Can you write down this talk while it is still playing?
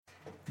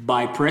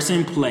By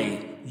pressing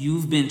play,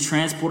 you've been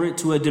transported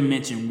to a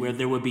dimension where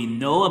there will be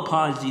no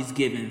apologies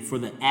given for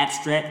the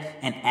abstract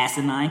and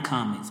asinine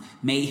comments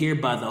made here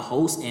by the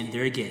host and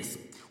their guests.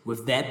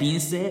 With that being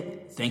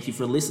said, thank you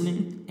for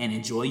listening and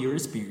enjoy your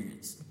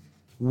experience.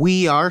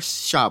 We are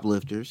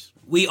shoplifters.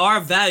 We are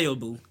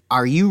valuable.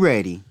 Are you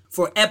ready?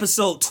 For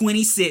episode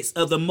 26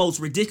 of the most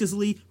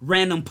ridiculously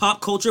random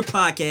pop culture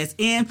podcast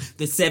in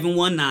the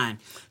 719.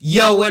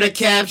 Yo, where the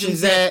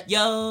captions at?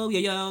 Yo, yo,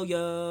 yo,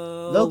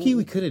 yo. Low key,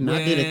 we could have not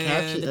did a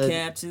caption. Where the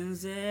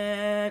captions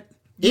at?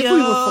 If we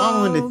were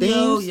following the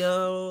themes,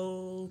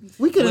 yo,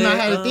 we could have not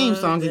had a theme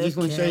song and just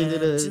went straight into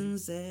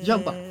the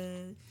jump off.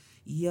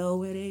 Yo,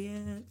 where they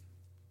at?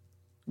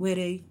 Where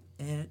they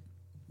at?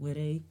 Where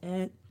they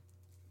at?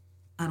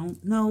 I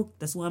don't know.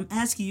 That's why I'm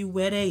asking you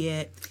where they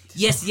at.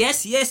 Yes,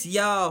 yes, yes,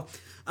 y'all.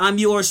 I'm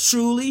yours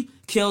truly,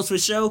 Kills for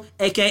Show,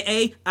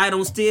 a.k.a. I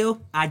don't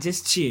steal, I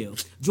just chill.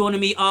 Joining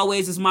me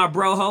always is my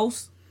bro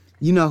host.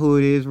 You know who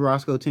it is,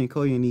 Roscoe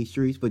Tinkoya in these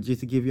streets, but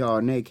just to give y'all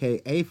an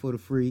a.k.a. for the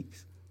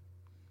freaks,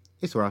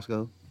 it's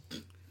Roscoe.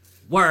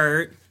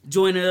 Word.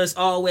 Joining us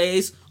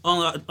always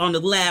on the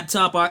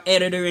laptop, our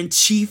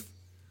editor-in-chief,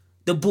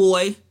 the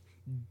boy,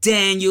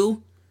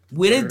 Daniel,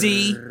 with a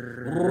D.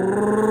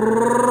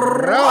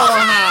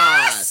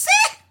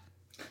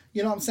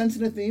 You know, I'm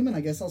sensing a theme, and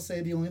I guess I'll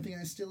say the only thing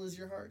I steal is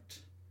your heart.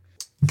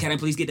 Can I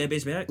please get that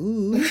bitch back?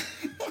 Ooh.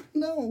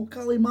 No,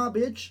 call him my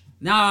bitch.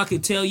 Now I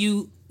could tell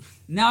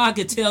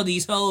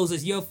these hoes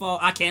it's your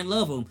fault I can't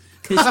love them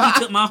because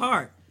you took my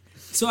heart.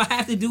 So I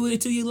have to do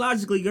it to you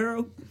logically,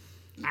 girl.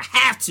 I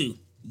have to.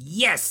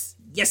 Yes.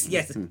 Yes,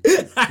 yes.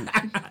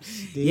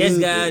 Yes,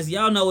 guys.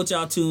 Y'all know what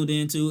y'all tuned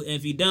into. And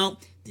if you don't,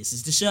 this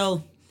is the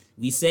show.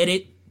 We said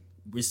it.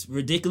 It's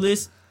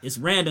ridiculous. It's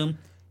random.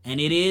 And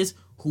it is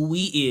who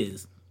we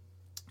is.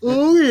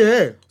 Oh,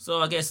 yeah.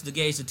 So I guess to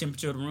gauge the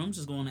temperature of the room,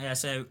 just going to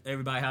ask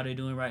everybody how they're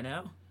doing right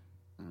now.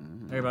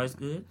 Everybody's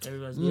good?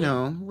 Everybody's good? You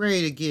know,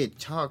 ready to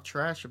talk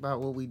trash about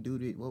what we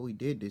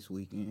did this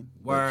weekend.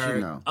 Word. But,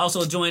 you know.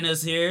 Also join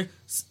us here,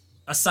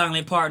 a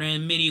silent partner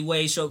in many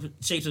ways,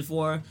 shapes, and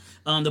forms.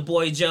 The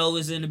boy Joe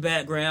is in the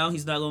background.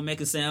 He's not going to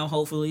make a sound,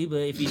 hopefully,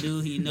 but if he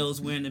do, he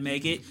knows when to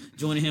make it.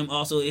 Joining him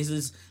also is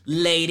his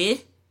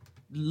lady,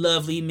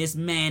 lovely Miss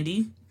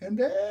Mandy. And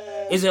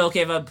is it okay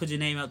if I put your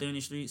name out there in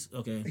the streets?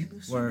 Okay.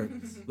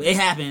 Word. But it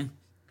happened.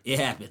 It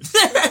happened.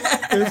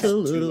 It's a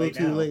little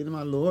too late,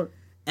 my lord.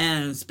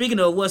 And speaking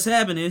of what's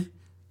happening,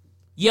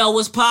 yo,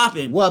 what's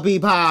popping? What be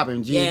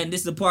popping, G? Yeah, and this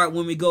is the part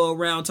when we go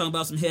around talking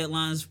about some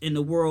headlines in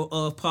the world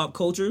of pop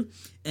culture.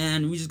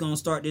 And we're just going to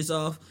start this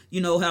off,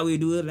 you know how we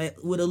do it, like,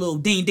 with a little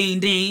ding, ding,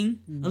 ding,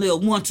 a little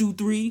 1, 2,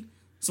 3,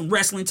 some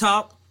wrestling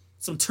talk,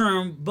 some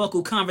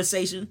turnbuckle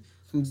conversation.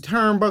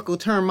 Turnbuckle,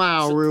 turn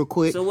mile real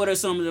quick. So what are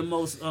some of the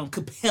most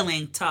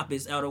compelling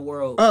topics out of the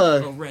world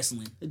of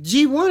wrestling?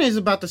 G1 is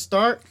about to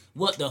start.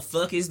 What the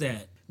fuck is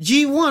that?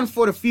 G1,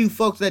 for the few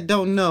folks that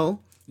don't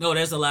know. No,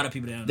 there's a lot of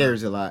people that don't know.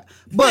 There's a lot.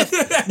 But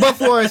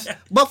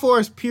for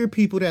us pure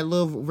people that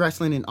love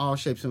wrestling in all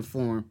shapes and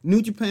form,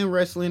 New Japan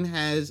Wrestling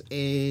has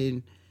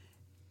an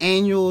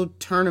annual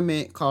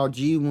tournament called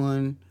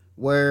G1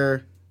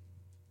 where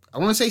I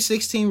want to say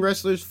 16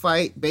 wrestlers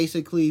fight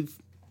basically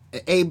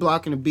an A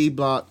block and a B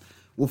block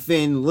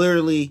within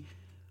literally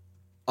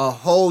a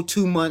whole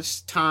 2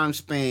 months time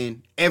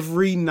span.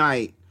 Every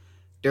night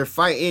they're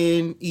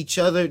fighting each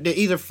other. They're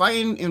either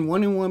fighting in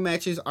one-on-one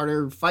matches or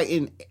they're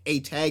fighting a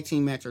tag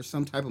team match or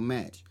some type of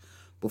match.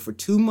 But for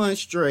 2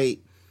 months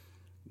straight,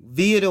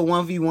 via the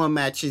 1v1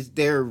 matches,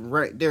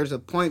 there's a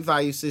point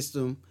value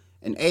system,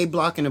 an A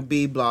block and a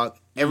B block.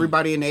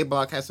 Everybody in A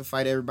block has to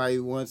fight everybody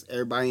once.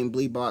 Everybody in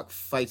B block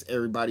fights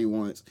everybody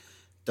once.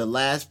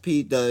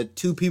 The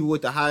two people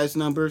with the highest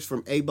numbers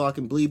from A block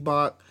and B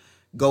block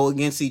go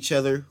against each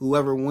other.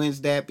 Whoever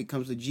wins that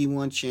becomes the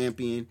G1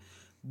 champion.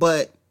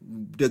 But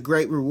the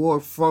great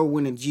reward for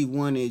winning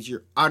G1 is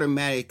you're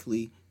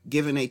automatically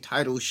given a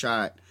title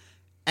shot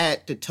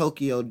at the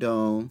Tokyo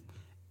Dome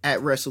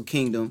at Wrestle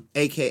Kingdom,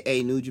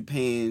 a.k.a. New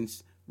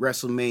Japan's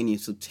WrestleMania.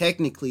 So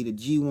technically the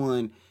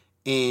G1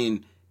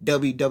 in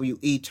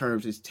WWE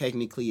terms is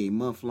technically a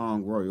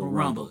month-long Royal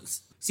Rumble.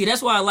 See,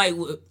 that's why I like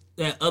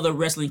that other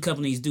wrestling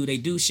companies do. They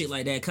do shit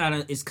like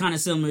that. It's kind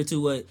of similar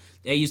to what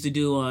they used to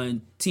do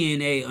on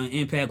TNA on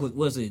Impact with,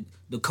 was it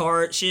the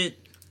card shit?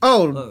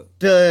 Oh,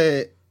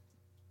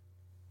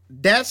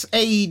 that's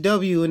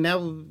AEW, and that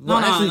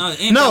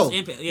was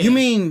Impact, yeah. You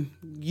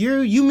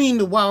mean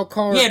the wild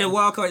card? Yeah, the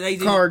wild card.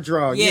 Card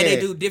draw. Yeah, they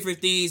do different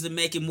things to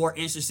make it more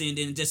interesting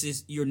than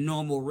just your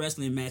normal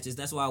wrestling matches.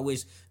 That's why I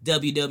wish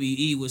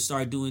WWE would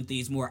start doing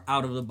things more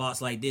out of the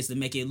box like this to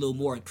make it a little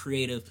more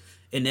creative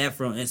in that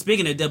front. And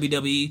speaking of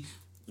WWE,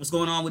 what's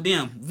going on with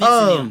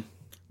them?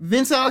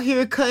 Vince out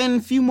here cutting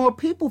a few more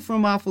people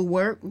from off of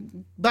work.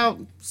 About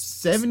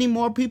 70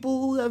 more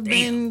people who have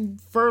been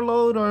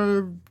furloughed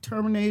or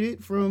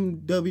terminated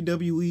from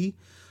WWE.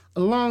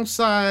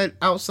 Alongside,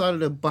 outside of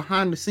the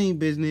behind-the-scene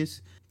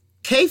business,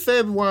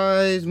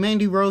 kayfabe-wise,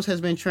 Mandy Rose has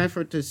been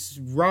transferred to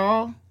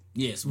Raw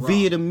Yes, Raw.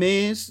 via the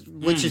Miz,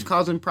 which is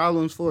causing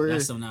problems for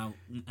That's so now.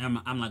 I'm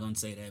not gonna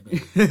say that.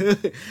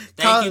 But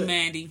thank you,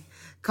 Mandy.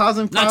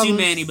 Causing problems. Not you,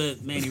 Mandy,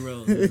 but Mandy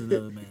Rose is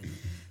another Mandy.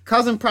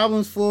 Causing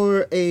problems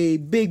for a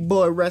big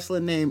boy wrestler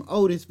named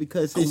Otis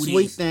because his Otis.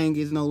 sweet thing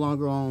is no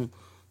longer on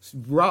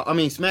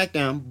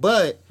SmackDown.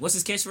 But What's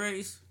his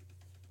catchphrase?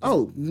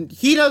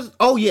 he does.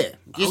 Oh yeah,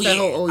 just that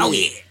whole oh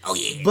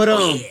yeah. But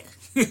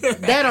yeah.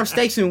 that are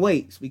stakes and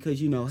weights because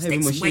heavy Stakes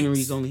and machineries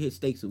weights. only hit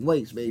stakes and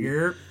weights, baby.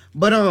 Yep.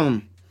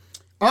 But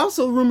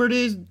also rumored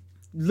is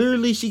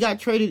literally she got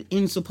traded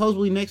in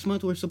supposedly next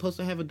month. We're supposed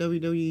to have a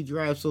WWE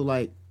draft, so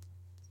like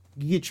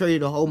you get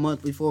traded a whole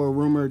month before a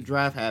rumored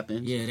draft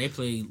happens. Yeah, they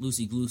play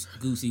loosey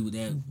goosey with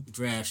that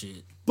draft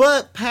shit.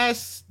 But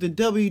past the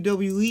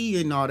WWE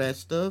and all that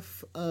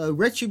stuff,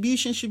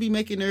 Retribution should be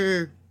making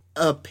their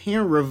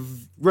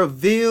appearance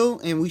reveal,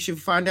 and we should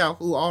find out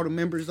who all the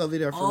members of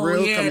it are for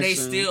real. Yeah, coming they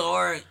soon. still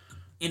are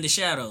in the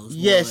shadows.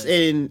 Yes, boy.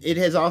 and it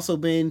has also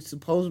been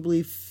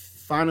supposedly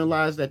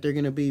finalized that they're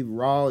going to be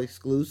Raw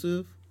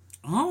exclusive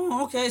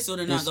Oh, okay. So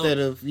they're not instead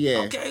going. of yeah.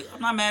 Okay,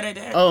 I'm not mad at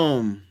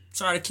that.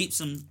 Try to keep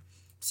some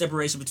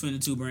separation between the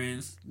two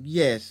brands.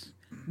 Yes,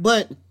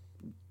 but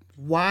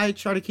why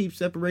try to keep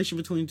separation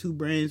between two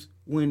brands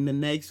when the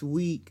next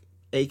week,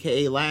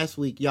 aka last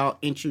week, y'all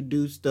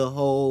introduced the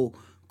whole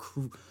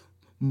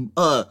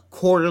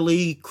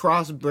quarterly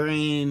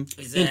cross-brand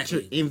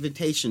Exactly.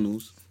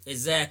 invitationals?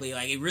 Exactly.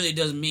 Like, it really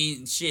doesn't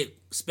mean shit,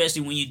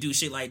 especially when you do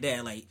shit like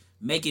that. Like,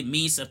 make it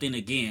mean something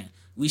again.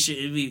 It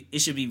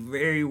should be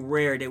very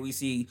rare that we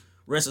see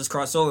wrestlers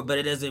cross over, but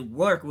it doesn't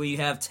work when you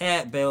have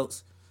tag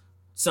belts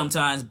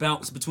sometimes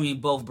bounce between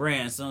both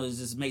brands. So it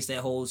just makes that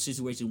whole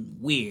situation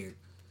weird.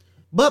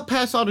 But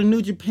past all the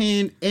New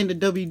Japan and the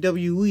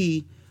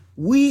WWE,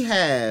 we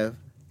have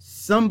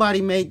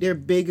somebody made their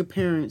big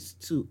appearance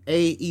to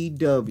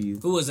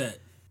AEW. Who was that?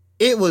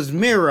 It was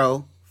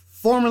Miro,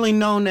 formerly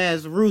known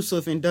as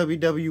Rusev in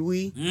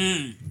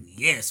WWE.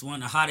 Yes, one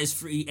of the hottest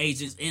free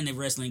agents in the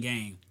wrestling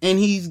game. And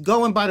he's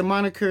going by the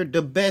moniker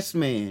the Best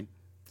Man.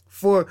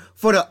 For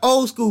the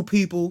old school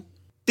people,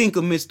 think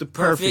of Mr.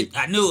 Perfect.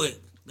 I knew it.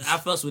 I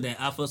fuss with that.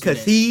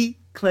 Because he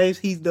claims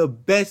he's the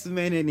best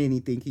man in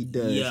anything he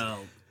does. Yo.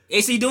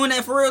 Is he doing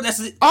that for real?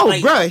 That's it. Oh,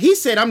 like, bruh, he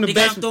said I'm the they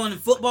got best. him throwing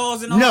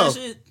footballs and all No,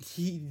 that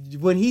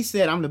shit? when he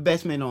said I'm the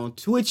best man on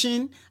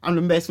twitching, I'm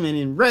the best man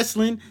in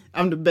wrestling,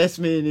 I'm the best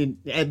man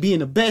at being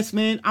the best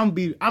man, I'm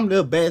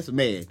the best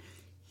man.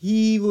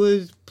 He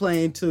was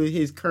playing to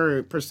his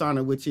current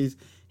persona, which is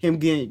him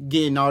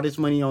getting all this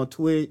money on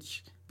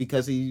Twitch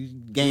because he's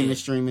gaming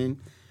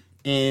streaming,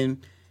 and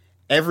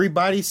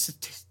everybody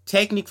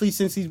technically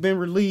since he's been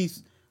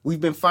released,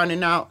 we've been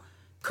finding out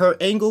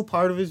Kurt Angle,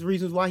 part of his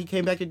reasons why he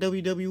came back to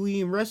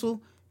WWE and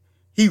wrestle,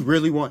 he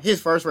really won.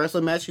 His first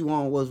wrestling match he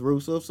won was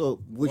Rusev,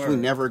 which we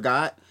never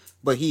got.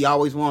 But he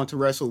always wanted to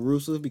wrestle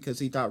Rusev because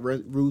he thought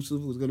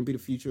Rusev was going to be the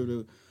future of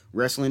the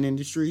wrestling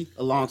industry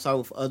alongside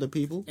with other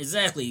people.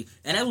 Exactly.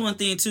 And that's one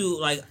thing, too,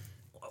 like,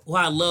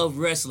 why I love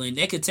wrestling.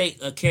 They could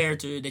take a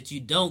character that you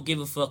don't give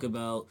a fuck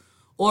about,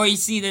 or you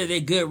see that they're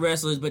good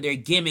wrestlers, but their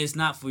gimmick is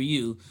not for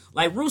you.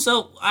 Like,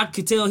 Rusev, I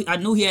could tell, I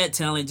knew he had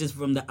talent just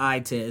from the eye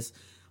test.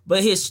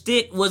 But his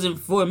shtick wasn't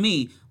for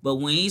me. But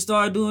when he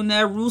started doing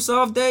that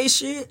Rusev Day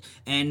shit,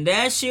 and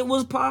that shit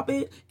was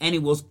popping, and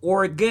it was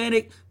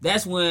organic,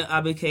 that's when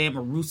I became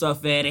a Rusev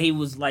fan, and he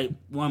was like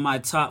one of my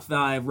top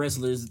 5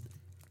 wrestlers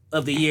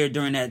of the year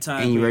during that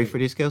time. And you ready period. for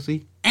this,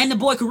 Kelsey? And the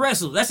boy can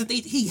wrestle. That's the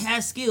thing. He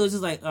has skills.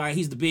 It's like, all right,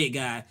 he's the big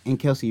guy. And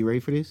Kelsey, you ready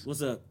for this?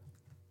 What's up?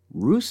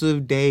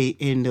 Rusev Day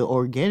and the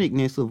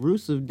organicness of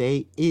Rusev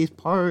Day is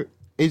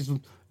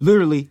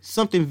literally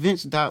something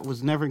Vince thought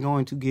was never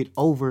going to get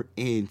over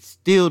and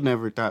still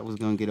never thought was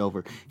going to get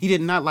over. He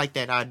did not like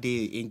that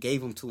idea and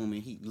gave him to him,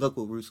 and look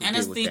what Rusev And did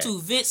that's the with thing, that.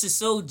 too. Vince is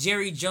so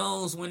Jerry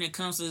Jones when it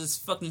comes to this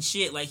fucking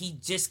shit. Like, he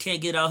just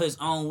can't get out his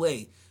own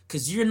way.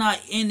 Because you're not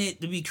in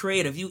it to be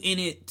creative. You in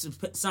it to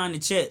sign the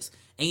checks.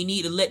 And you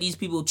need to let these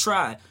people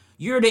try.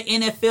 You're the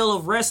NFL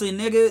of wrestling,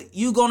 nigga.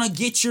 You gonna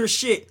get your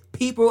shit.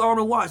 People are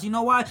to watch. You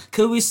know why?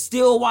 Because we're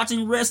still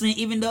watching wrestling,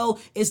 even though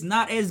it's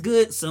not as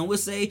good, some would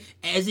say,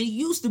 as it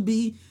used to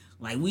be.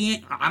 Like,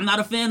 I'm not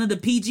a fan of the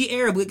PG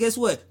era, but guess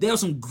what? There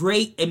was some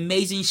great,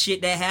 amazing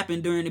shit that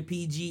happened during the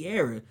PG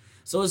era.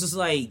 So it's just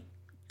like,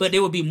 but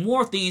there would be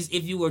more things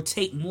if you were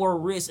take more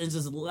risks and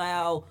just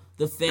allow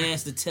the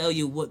fans to tell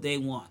you what they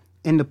want.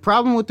 And the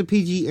problem with the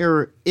PG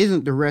era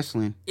isn't the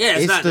wrestling. Yeah,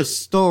 it's not the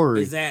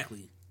story.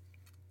 Exactly.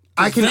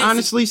 I can Vince-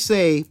 honestly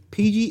say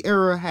PG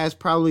era has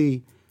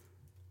probably,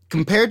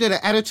 compared to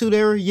the Attitude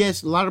Era,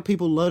 yes, a lot of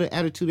people love the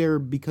Attitude Era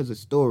because of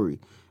story.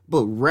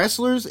 But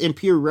wrestlers and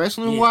pure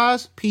wrestling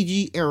wise,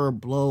 PG era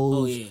blows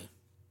Oh, yeah.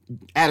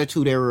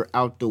 Attitude Era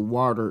out the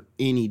water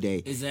any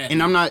day. Exactly.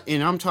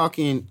 And I'm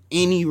talking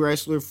any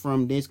wrestler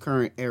from this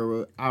current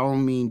era. I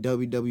don't mean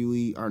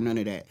WWE or none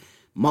of that.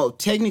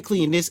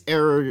 Technically, in this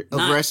era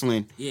of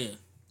wrestling, Yeah.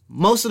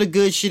 most of the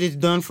good shit is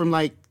done from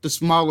like the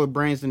smaller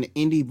brands and the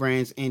indie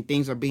brands, and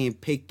things are being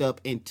picked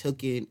up and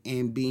taken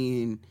and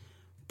being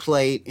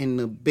played in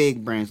the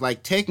big brands.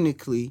 Like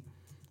technically,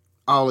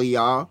 all of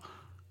y'all,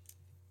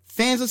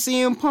 fans of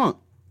CM Punk.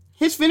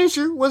 His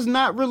finisher was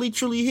not really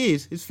truly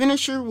his. His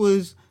finisher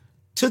was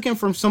took him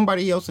from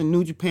somebody else in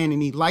New Japan,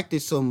 and he liked it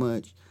so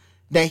much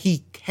that he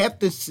kept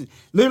this.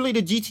 Literally,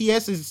 the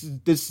GTS is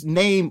this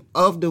name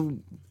of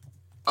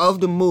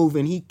the move,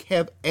 and he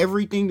kept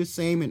everything the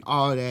same and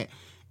all that,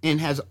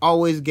 and has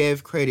always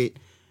gave credit.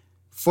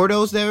 For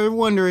those that are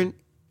wondering,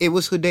 it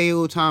was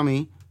Hideo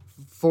Itami,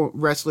 for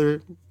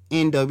wrestler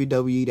in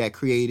WWE, that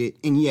created.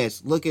 And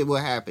yes, look at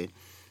what happened.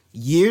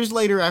 Years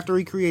later, after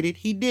he created,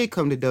 he did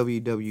come to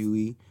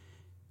WWE.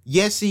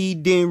 Yes, he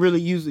didn't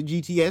really use the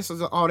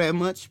GTS all that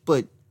much,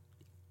 but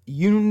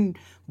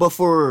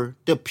for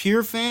the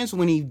pure fans,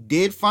 when he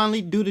did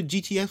finally do the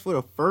GTS for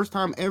the first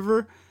time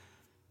ever,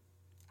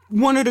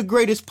 one of the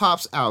greatest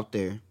pops out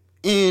there.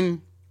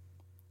 And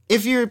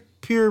if you're a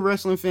pure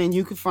wrestling fan,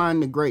 you can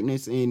find the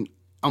greatness in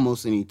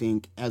almost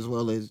anything, as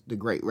well as the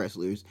great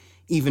wrestlers,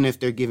 even if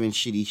they're giving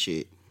shitty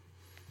shit.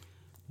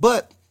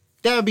 But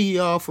that'll be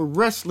all for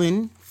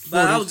wrestling.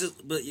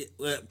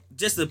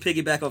 Just to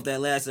piggyback off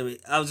that last of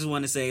it, I just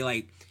want to say,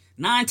 like,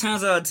 9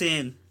 times out of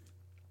 10,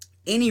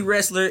 any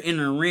wrestler in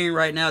the ring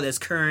right now that's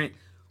current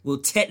will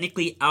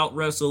technically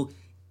out-wrestle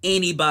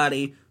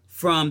anybody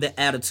from the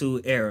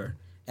Attitude Era.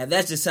 And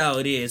that's just how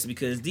it is,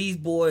 because these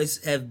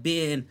boys have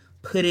been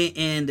putting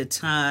in the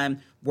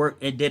time, work,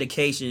 and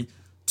dedication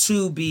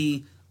to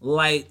be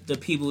like the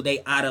people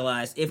they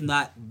idolize, if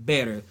not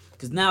better.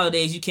 Because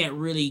nowadays, you can't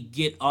really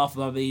get off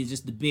of it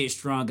just the big,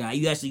 strong guy.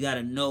 You actually got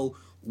to know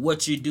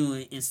what you're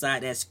doing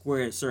inside that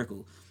squared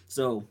circle.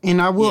 So,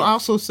 and I will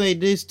also say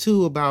this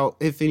too, about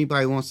if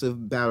anybody wants to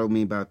battle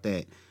me about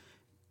that,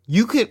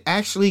 you could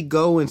actually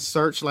go and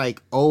search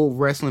like old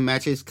wrestling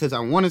matches, because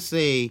I want to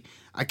say,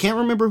 I can't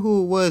remember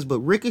who it was, but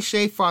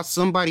Ricochet fought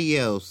somebody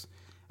else.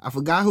 I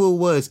forgot who it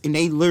was, and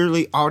they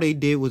literally, all they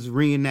did was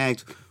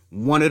reenact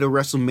one of the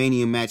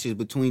WrestleMania matches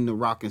between The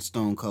Rock and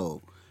Stone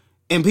Cold,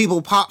 and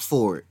people popped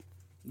for it.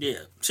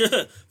 Yeah,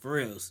 for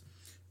reals.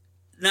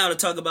 Now to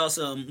talk about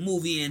some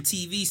movie and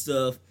TV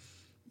stuff,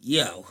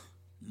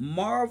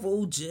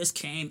 Marvel just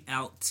came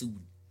out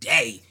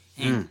today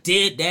and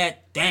did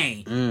that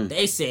thing.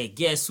 They said,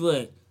 guess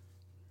what?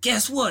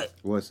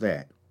 What's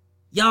that?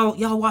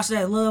 Y'all watch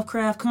that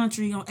Lovecraft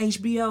Country on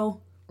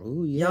HBO?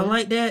 Oh, yeah. Y'all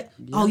like that?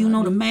 Yeah, oh, you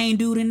know the main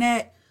dude in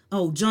that?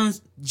 Oh,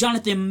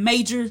 Jonathan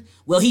Major?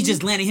 Well, he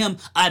just landed him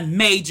a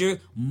major,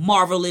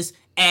 marvelous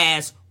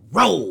ass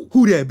role.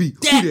 Who that be?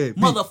 That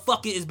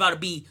motherfucker is about to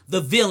be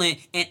the villain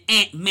in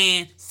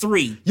Ant-Man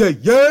 3. Yeah.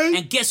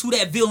 And guess who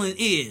that villain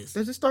is?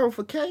 Does it start with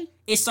a K?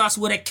 It starts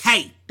with a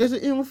K. Does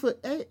it end with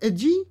a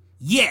G?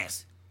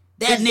 Yes.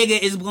 That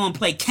nigga is going to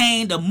play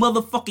Kane, the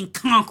motherfucking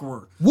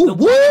Conqueror. One of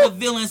the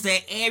villains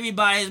that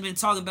everybody has been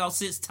talking about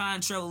since time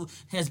travel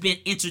has been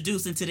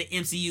introduced into the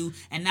MCU.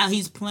 And now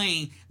he's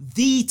playing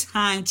the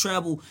time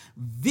travel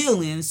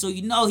villain. So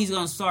you know he's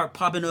going to start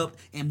popping up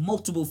in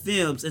multiple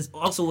films. And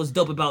also what's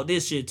dope about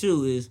this shit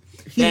too is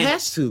he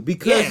has to,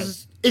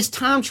 because it's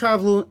time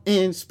travel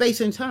in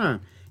space and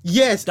time.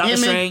 Yes,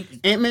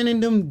 Ant-Man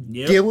and them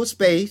deal with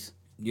space.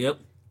 Yep.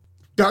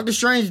 Doctor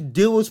Strange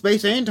deal with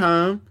space and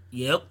time.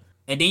 Yep.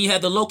 And then you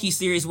have the Loki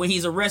series when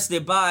he's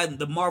arrested by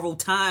the Marvel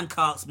time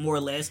cops, more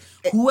or less.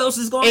 Who else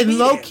is going to be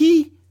there? And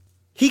Loki,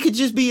 he could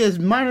just be a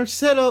minor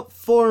setup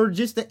for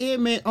just the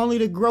Ant-Man, only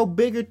to grow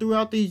bigger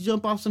throughout these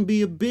jump-offs and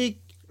be a big...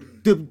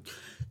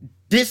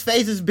 This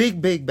phase is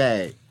big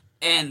bag.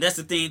 And that's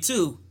the thing,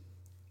 too.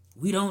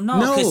 We don't know,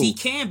 because he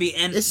can be.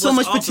 And there's so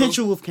much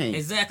potential with Kane.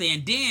 Exactly.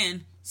 And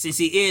then, since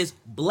he is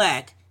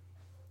black,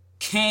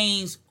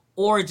 Kane's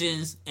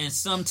origins and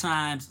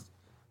sometimes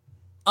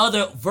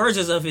other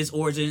versions of his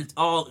origins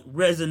all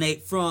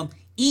resonate from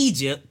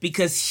Egypt,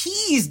 because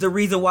he's the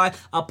reason why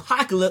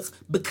Apocalypse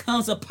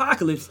becomes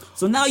Apocalypse.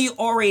 So now you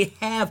already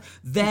have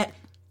that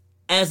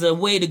as a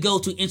way to go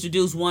to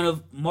introduce one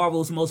of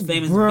Marvel's most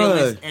famous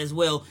villains as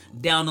well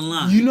down the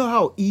line. You know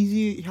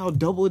how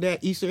double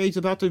that Easter egg's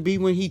about to be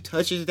when he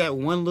touches that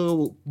one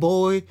little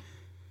boy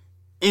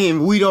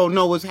and we don't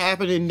know what's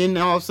happening, and then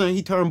all of a sudden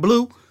he turned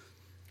blue?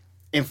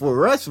 And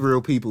for us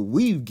real people,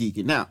 we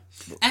geeking out.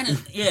 And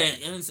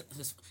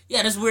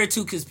that's weird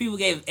too, because people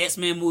gave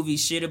X-Men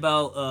movies shit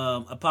about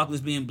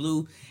Apocalypse being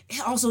blue. It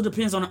also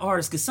depends on the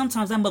artist, because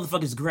sometimes that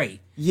motherfucker's great.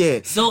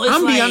 Yeah. So it's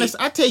I'm be honest,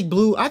 I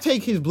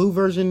take his blue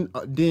version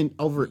then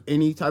over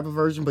any type of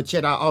version, but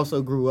yet I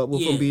also grew up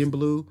with him being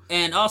blue.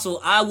 And also,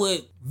 I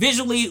would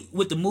visually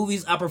with the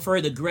movies, I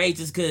prefer the gray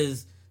just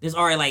because there's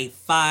already like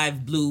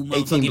 5 blue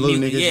motherfucking blue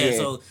mutants. Niggas,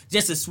 So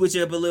just to switch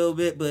it up a little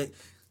bit, but.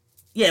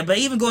 Yeah, but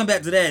even going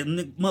back to that,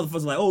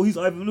 motherfuckers like, oh, he's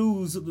Ivan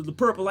Lose, the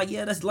purple. Like,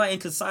 yeah, that's lighting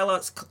because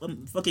Psylocke's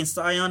fucking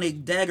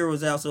psionic dagger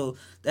was out, so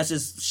that's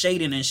just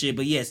shading and shit.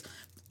 But yes,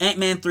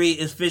 Ant-Man 3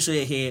 is officially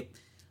a hit.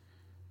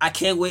 I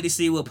can't wait to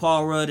see what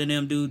Paul Rudd and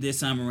them do this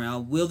time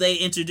around. Will they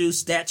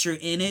introduce Stature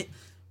in it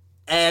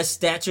as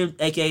Stature,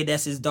 a.k.a.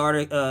 that's his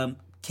daughter,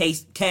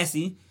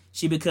 Cassie?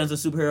 She becomes a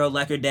superhero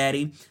like her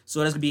daddy.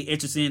 So that's going to be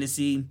interesting to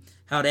see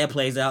how that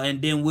plays out.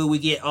 And then will we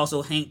get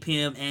also Hank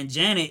Pym and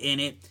Janet in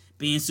it?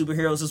 Being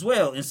superheroes as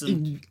well.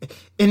 And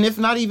if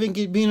not even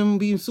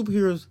being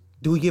superheroes,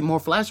 do we get more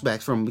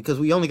flashbacks from him? Because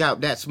we only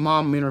got that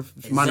small minor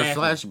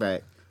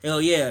flashback.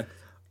 Hell yeah.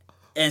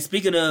 And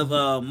speaking of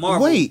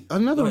Marvel... Wait,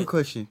 another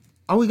question.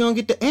 Are we going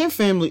to get the Ant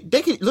family?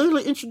 They could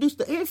literally introduce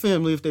the Ant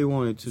family if they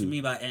wanted to. What do you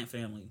mean by Ant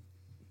family?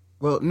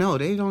 Well, no,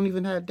 they don't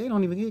even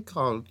get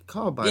called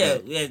by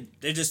that. Yeah,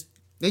 they just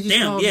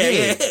them. Called,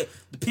 yeah.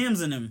 The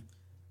Pims in them.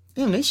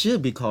 Damn, they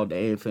should be called the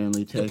Ant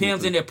family. The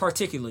Pims in their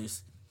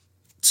particulars.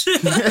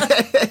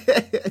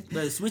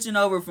 But switching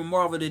over from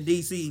Marvel to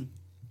DC,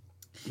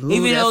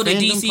 even though the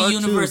DC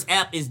Universe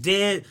app is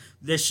dead,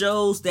 the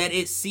shows that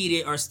it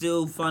seeded are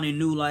still finding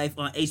new life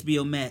on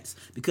HBO Max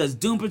because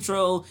Doom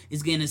Patrol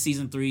is getting a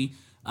season 3.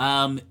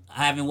 I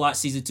haven't watched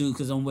season 2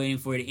 because I'm waiting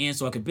for it to end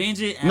so I can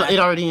binge it. No, it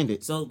already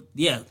ended. So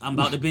yeah, I'm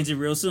about to binge it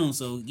real soon.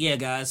 So yeah,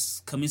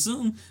 guys, coming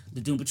soon,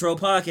 the Doom Patrol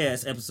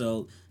podcast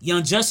episode.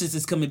 Young Justice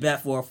is coming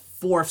back for a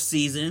 4th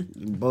season.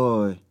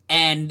 Boy.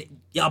 And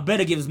y'all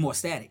better give us more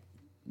static.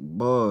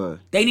 Boy.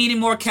 They needed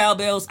more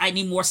cowbells. I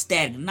need more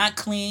static. Not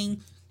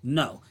clean.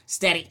 No.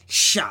 Static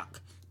shock.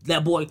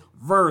 That boy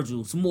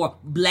Virgil. Some more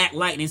Black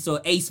Lightning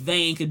so Ace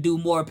Vane could do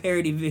more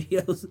parody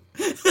videos.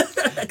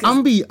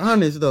 I'm be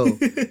honest though.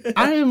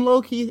 I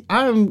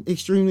am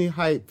extremely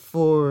hyped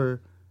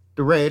for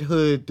the Red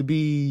Hood to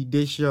be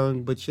this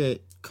young but yet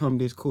come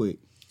this quick.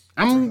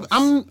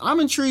 I'm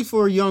intrigued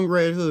for a young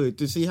Red Hood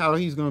to see how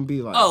he's gonna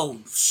be like. Oh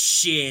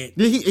shit!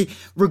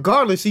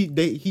 Regardless,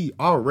 he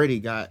already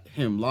got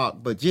him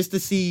locked, but just to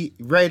see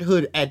Red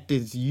Hood at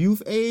this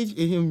youth age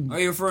and him. Are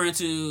you referring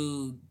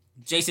to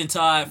Jason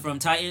Todd from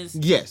Titans?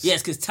 Yes,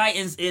 because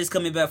Titans is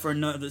coming back for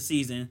another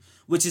season,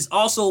 which is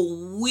also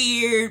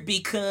weird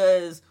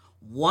because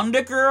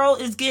Wonder Girl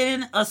is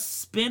getting a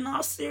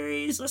spin-off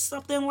series or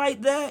something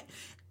like that.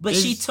 But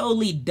she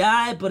totally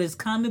died, but it's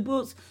comic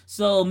books.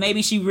 So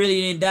maybe she really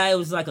didn't die. It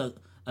was like a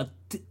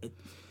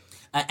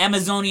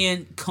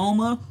Amazonian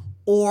coma.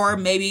 Or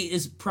maybe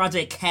it's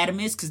Project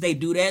Catamus, because they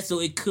do that.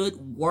 So it could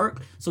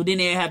work. So then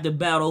they have to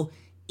battle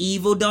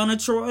evil Donna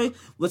Troy,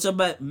 which I'm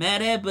not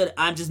mad at. But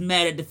I'm just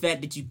mad at the fact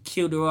that you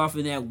killed her off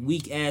in that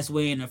weak-ass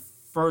way in the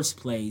first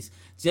place.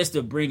 Just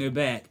to bring her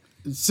back.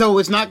 So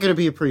it's not going to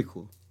be a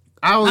prequel.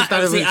 I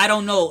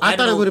don't know. I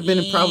thought it would have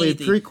been probably a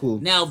prequel.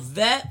 Now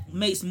that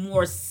makes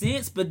more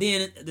sense, but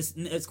then the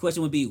next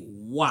question would be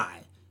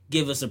why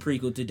give us a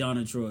prequel to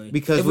Donna Troy?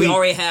 Because if we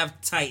already have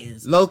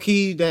Titans. Low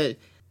key, that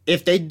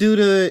if they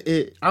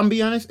do I'm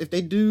be honest, if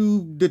they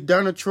do the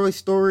Donna Troy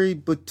story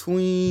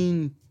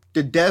between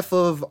the death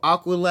of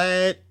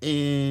Aqualad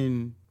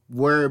and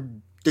where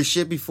the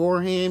shit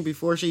beforehand,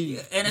 before she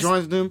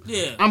joins them,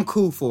 I'm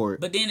cool for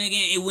it. But then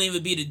again, it wouldn't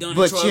even be the Donna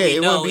Troy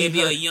it'd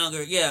be a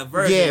younger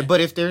version. Yeah,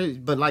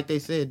 but like they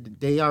said,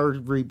 they are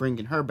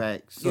bringing her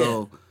back,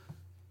 so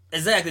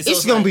exactly. So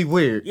it's gonna be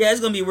weird. Yeah, it's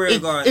gonna be weird.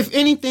 If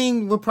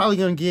anything, we're probably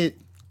gonna get.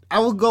 I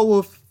would go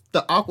with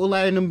the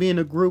Aqualad and them being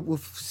a group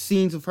with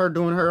scenes of her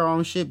doing her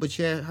own shit, but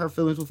her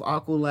feelings with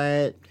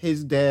Aqualad,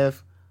 his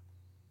death.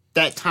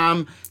 That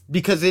time,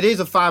 because it is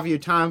a 5-year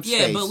time space.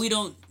 Yeah, but we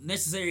don't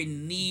necessarily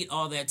need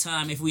all that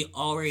time if we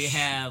already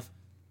have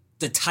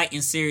the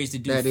Titan series to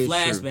do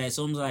flashbacks.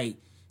 So I'm like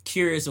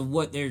curious of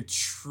what they're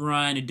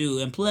trying to do.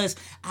 And plus,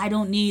 I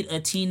don't need a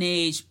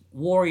teenage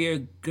warrior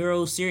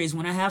girl series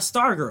when I have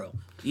Stargirl.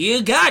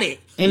 You got it.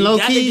 And low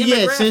key,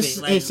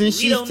 since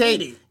she's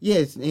taking,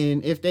 yes,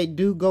 and if they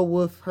do go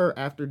with her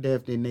after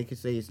death, then they can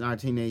say it's not a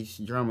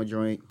teenage drama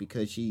joint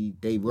because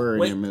they were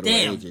in their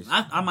middle ages.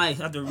 I might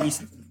have to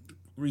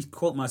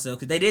re-quote myself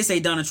because they did say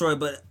Donna Troy,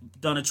 but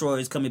Donna Troy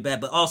is coming back.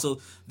 But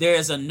also,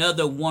 there's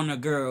another Wonder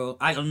Girl.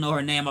 I don't know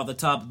her name off the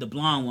top. The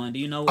blonde one. Do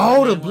you know?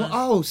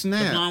 Oh,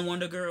 snap! The blonde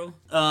Wonder Girl.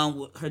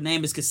 Her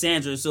name is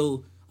Cassandra.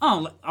 So,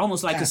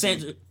 almost like Cassie.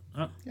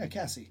 Cassandra. Yeah,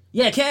 Cassie.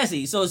 Yeah,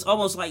 Cassie. So it's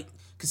almost like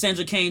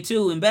Cassandra Cain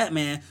too in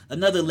Batman,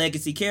 another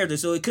legacy character.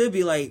 So it could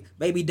be like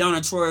maybe Donna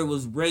Troy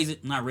was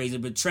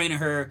but training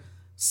her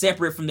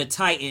separate from the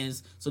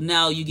Titans. So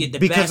now you get the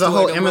because the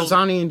whole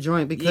Amazonian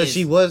joint because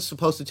she was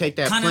supposed to take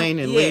that plane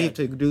and leave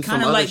to do some other shit.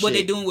 Kind of like what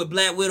they're doing with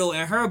Black Widow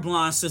and her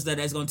blonde sister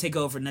that's going to take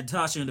over for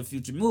Natasha in the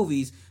future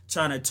movies,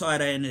 trying to tie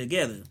that in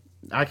together.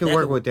 I can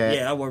work with that.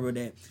 Yeah, I work with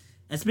that.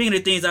 And speaking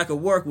of things I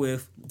could work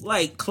with,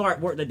 like Clark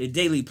worked at the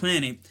Daily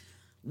Planet,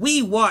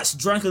 we watched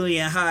Drunkenly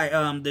and High,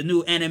 the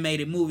new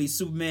animated movie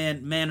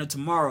Superman Man of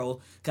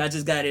Tomorrow, because I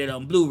just got it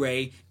on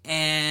Blu-ray.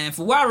 And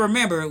for what I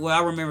remember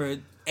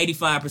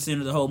 85%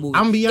 of the whole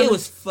movie. It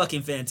was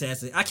fucking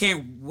fantastic. I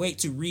can't wait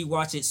to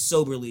rewatch it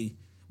soberly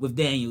with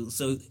Daniel,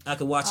 so I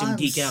could watch him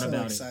geek out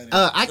about excited.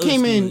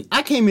 it.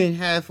 I came in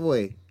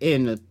halfway,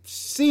 and the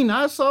scene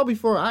I saw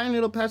before I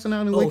ended up passing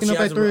out and waking up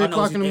at 3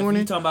 o'clock in the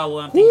morning. You talking about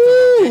what I'm thinking?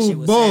 That shit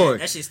was boy, sad.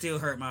 That shit still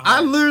hurt my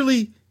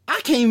heart. I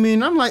came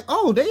in. I'm like,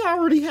 oh, they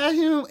already had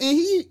him,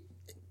 and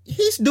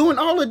he's doing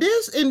all of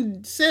this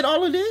and said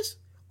all of this.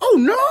 Oh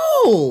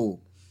no.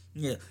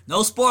 Yeah,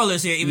 no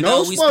spoilers here. Even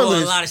though we spoil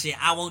a lot of shit,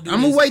 I won't do.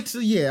 I'm gonna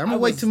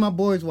wait till my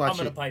boys watch it. I'm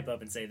gonna pipe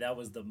up and say that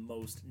was the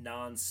most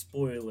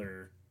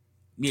non-spoiler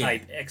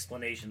type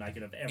explanation I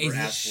could have ever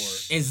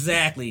asked for.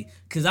 Exactly,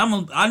 because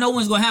I know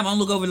what's gonna happen. I'm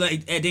gonna look over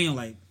at Daniel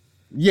like,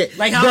 Yeah,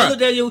 Like how bruh. I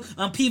looked at you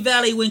on P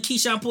Valley when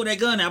Keyshawn pulled that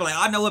gun. I was like,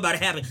 I know what about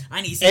to happen.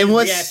 I need to see his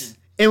reaction.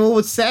 And what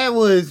was sad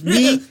was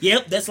me.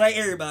 Yep, that's like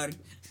everybody.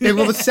 And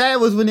what was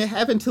sad was when it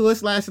happened to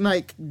us last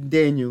night,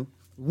 Daniel.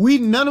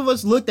 None of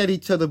us looked at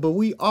each other, but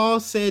we all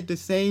said the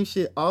same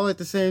shit all at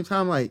the same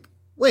time. Like,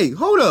 wait,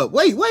 hold up,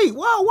 wait,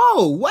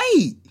 whoa,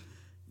 wait.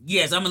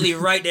 Yes, I'm gonna leave it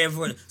right there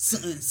for the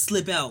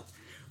slip out.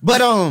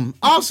 But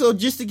also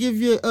just to give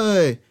you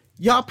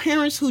y'all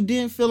parents who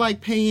didn't feel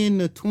like paying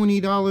the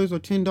 $20 or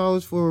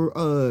 $10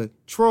 for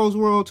Trolls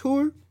World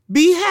Tour,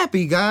 be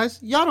happy, guys.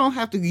 Y'all don't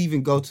have to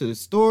even go to the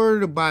store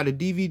to buy the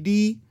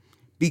DVD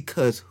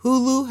because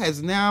Hulu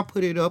has now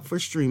put it up for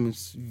streaming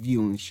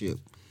viewership.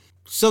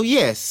 So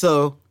yes,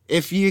 so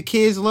if your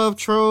kids love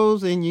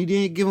Trolls and you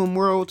didn't give them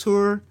World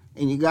Tour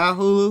and you got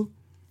Hulu,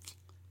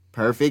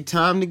 perfect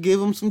time to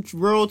give them some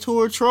World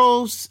Tour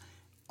Trolls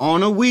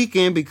on a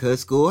weekend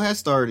because school has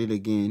started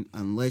again,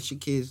 unless your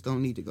kids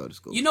don't need to go to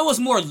school. You know what's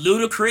more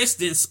ludicrous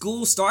than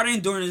school starting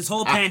during this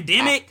whole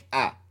pandemic?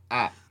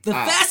 The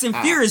Fast and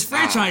Furious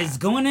franchise is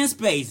going in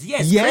space.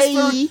 Yes, Yay.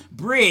 Christopher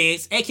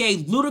Briggs, a.k.a.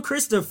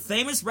 Ludacris, the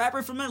famous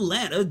rapper from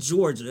Atlanta,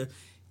 Georgia,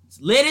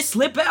 let it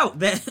slip out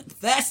that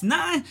Fast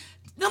 9,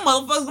 them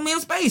motherfuckers gonna be in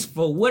space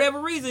for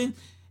whatever reason.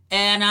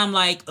 And I'm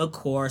like, of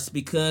course,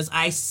 because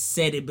I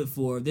said it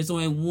before. There's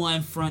only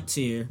one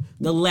frontier,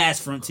 the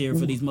last frontier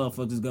for these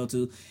motherfuckers to go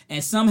to.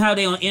 And somehow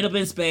they gonna end up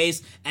in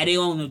space, and they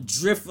gonna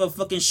drift a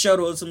fucking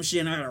shuttle or some shit,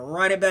 and they're gonna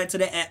ride it back to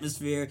the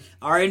atmosphere.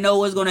 I already know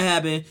what's gonna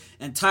happen.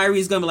 And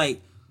Tyree's gonna be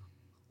like,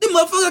 the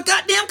motherfucker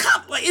goddamn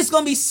cop. Like, it's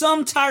gonna be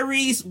some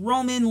Tyrese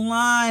Roman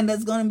line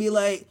that's gonna be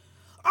like,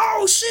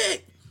 oh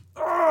shit.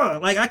 Oh,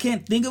 like, I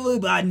can't think of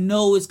it, but I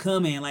know it's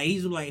coming. Like,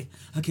 he's like,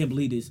 I can't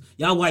believe this.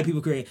 Y'all white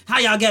people crazy. How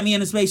y'all got me in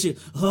the spaceship?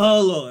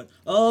 Oh, Lord.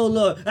 Oh,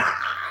 Lord.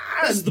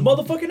 Ah! This is the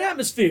motherfucking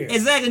atmosphere.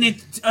 Exactly.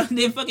 And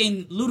then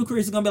fucking Ludacris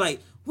is going to be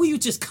like, will you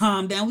just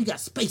calm down? We got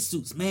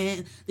spacesuits,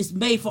 man. It's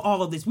made for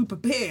all of this. We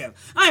prepared.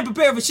 I ain't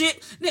prepared for shit.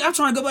 Nigga, I'm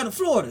trying to go back to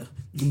Florida.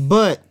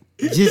 But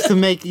just to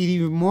make it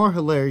even more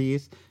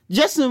hilarious,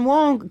 Justin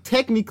Wong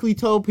technically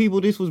told people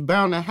this was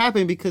bound to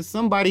happen because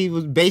somebody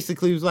was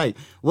like,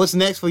 what's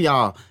next for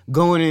y'all?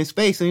 Going in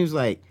space. And he was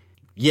like,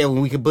 yeah,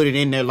 when we could put it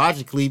in there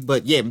logically,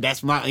 but yeah,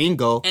 that's my end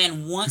goal.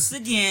 And once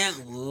again,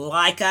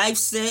 like I've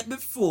said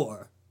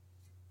before,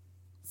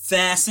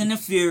 Fast and the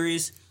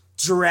Furious,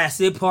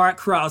 Jurassic Park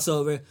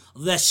crossover,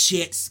 the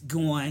shit's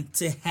going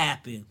to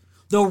happen.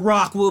 The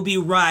Rock will be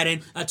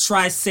riding a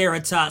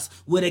Triceratops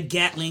with a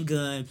Gatling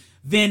gun.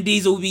 Vin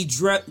Diesel will be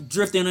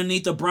drifting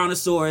underneath the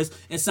Brontosaurus,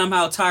 and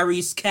somehow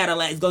Tyrese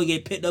Cadillac is going to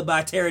get picked up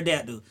by a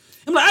pterodactyl.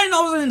 I'm like, I didn't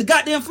know it was in the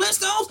goddamn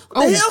Flintstones.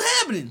 What the hell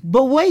happening?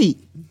 But wait.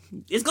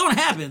 It's going to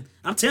happen.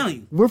 I'm telling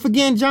you. We're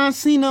forgetting John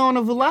Cena on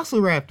a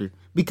Velociraptor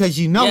because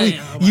you know,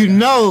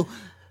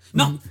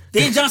 No,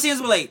 then John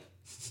Cena's like,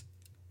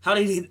 how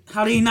did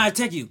he not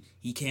attack you?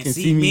 He can't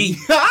see me.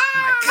 Like,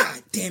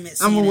 God damn it,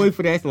 Cena. I'm going to wait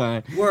for that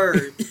line.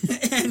 Word.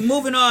 And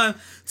moving on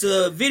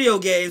to video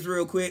games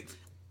real quick.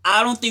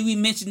 I don't think we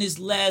mentioned this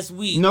last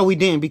week. No, we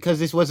didn't because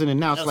this wasn't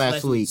announced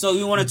last week. So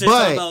we wanted to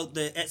talk about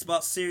the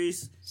Xbox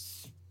Series?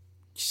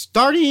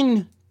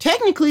 Starting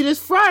technically this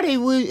Friday,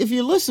 if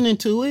you're listening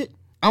to it,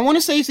 I want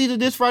to say it's either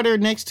this Friday or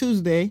next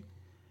Tuesday.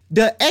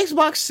 The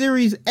Xbox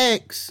Series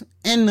X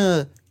and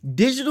the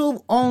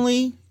digital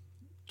only,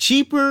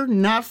 cheaper,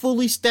 not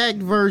fully stacked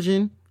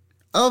version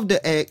of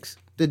the X,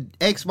 the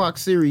Xbox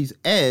Series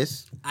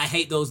S. I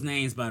hate those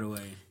names, by the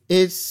way.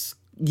 It's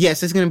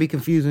going to be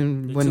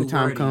confusing when the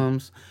time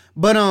comes.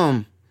 But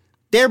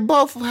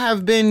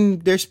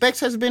their specs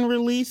has been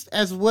released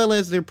as well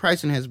as their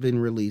pricing has been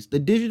released. The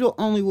digital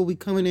only will be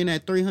coming in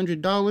at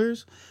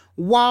 $300,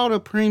 while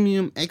the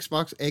premium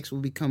Xbox X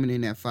will be coming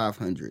in at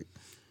 $500.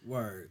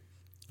 Word.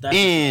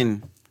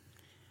 And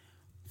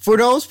for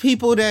those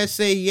people that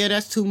say, yeah,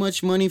 that's too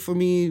much money for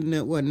me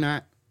and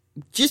whatnot,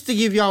 just to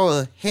give y'all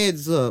a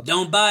heads up.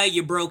 Don't buy it,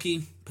 you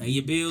brokey. Pay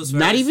your bills first.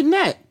 Not even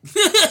that.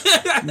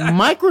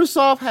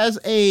 Microsoft has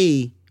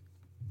a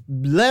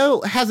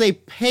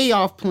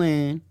payoff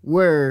plan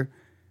where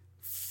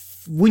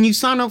when you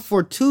sign up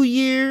for 2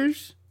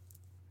 years,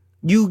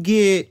 you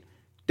get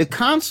the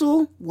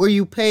console where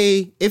you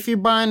pay, if you're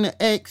buying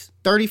the X,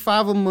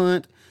 $35 a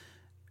month,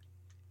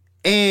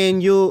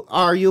 and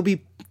you'll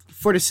be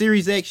for the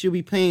Series X, you'll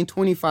be paying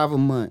 $25 a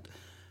month.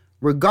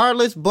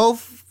 Regardless,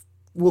 both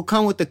will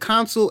come with the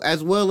console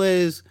as well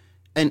as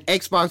an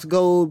Xbox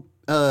Gold.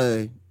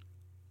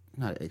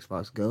 Not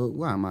Xbox Gold.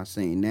 Why am I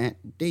saying that?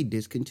 They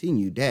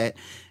discontinued that.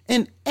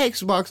 An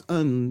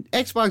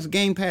Xbox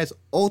Game Pass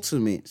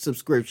Ultimate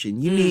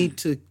subscription. You need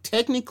to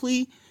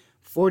technically,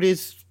 for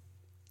this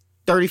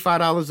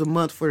 $35 a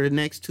month for the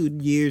next 2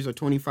 years or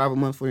 $25 a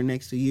month for the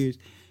next 2 years,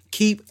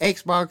 keep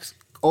Xbox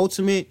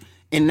Ultimate.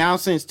 And now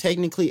since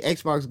technically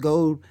Xbox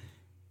Gold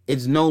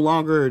it's no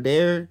longer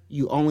there,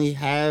 you only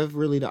have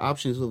really the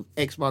options of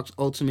Xbox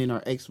Ultimate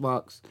or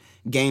Xbox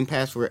Game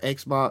Pass for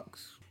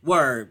Xbox.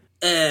 Word.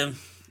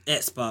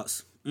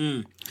 Xbox.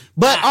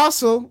 But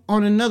also,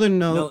 on another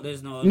No, note,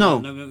 there's no.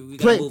 We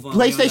Play, gotta move on.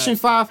 PlayStation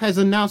 5 has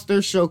announced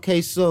their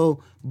showcase,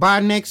 so by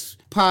next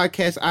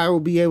podcast, I will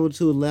be able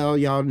to allow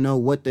y'all know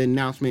what the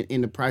announcement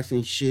and the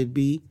pricing should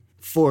be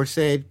for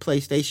said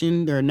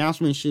PlayStation. Their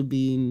announcement should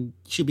be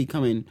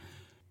coming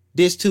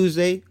this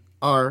Tuesday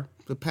or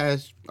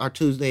our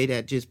Tuesday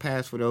that just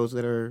passed for those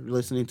that are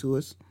listening to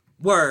us.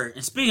 Word.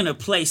 And speaking of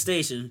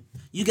PlayStation,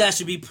 you guys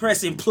should be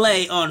pressing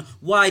play on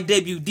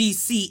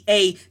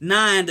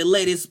YWDCA9, the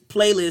latest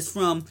playlist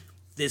from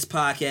this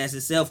podcast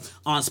itself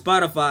on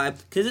Spotify,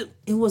 because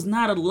it was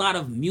not a lot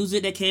of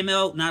music that came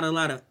out, not a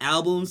lot of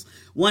albums.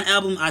 One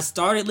album I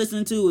started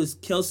listening to is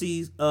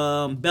Kelsey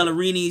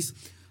Ballerini's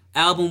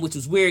album, which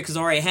was weird because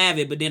I already have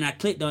it, but then I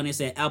clicked on it,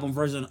 said album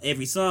version of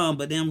every song,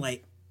 but then I'm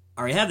like,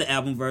 I already have the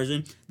album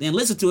version. Then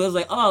listened to it, I was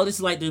like, oh, this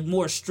is like the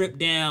more stripped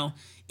down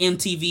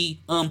MTV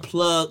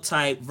Unplugged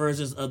type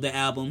versions of the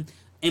album.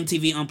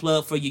 MTV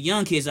Unplugged, for you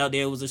young kids out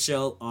there, was a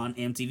show on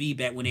MTV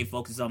back when they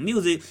focused on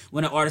music,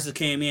 when the artists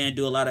came in and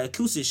do a lot of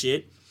acoustic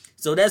shit.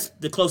 So that's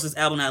the closest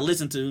album I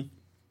listened to.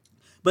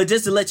 But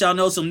just to let y'all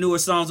know some newer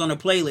songs on the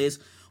playlist,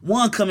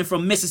 one coming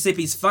from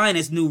Mississippi's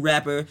finest new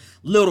rapper,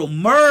 Little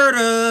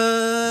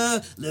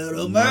Murder.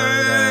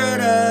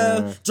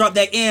 Drop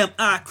that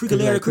M-I, crooked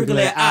letter, I,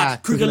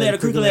 crooked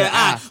letter,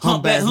 I,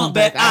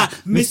 humpback, I,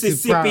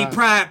 Mississippi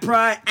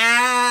pride,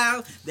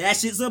 ow. That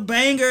shit's a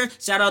banger.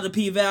 Shout out to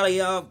P-Valley,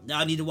 y'all.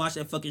 Y'all need to watch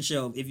that fucking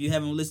show. If you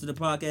haven't listened to the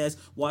podcast,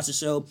 watch the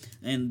show,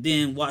 and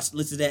then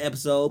listen to that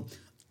episode.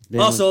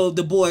 Also,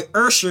 the boy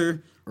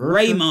Usher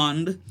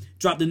Raymond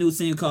dropped a new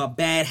single called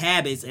Bad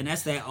Habits, and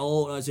that's that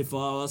old Usher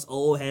for us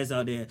old heads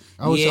out there.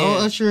 Oh, yeah. So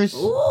Usher's...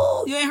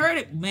 Ooh, you ain't heard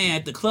it?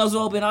 Man, if the club's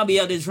open, I'll be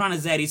out there trying to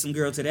zaddy some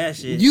girl to that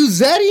shit. You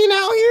zaddying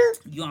out here?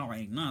 You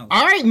already know.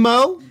 All right,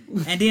 Mo.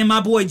 And then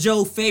my boy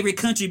Joe's favorite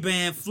country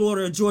band,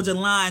 Florida Georgia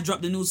Line,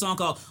 dropped a new song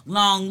called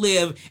Long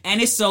Live,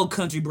 and it's so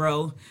country,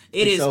 bro.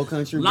 It's so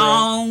country,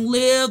 long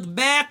live the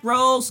back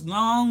roads,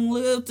 long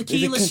live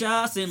tequila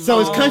shots, and so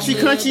long it's country,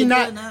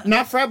 live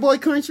not frat boy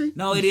country.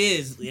 No, it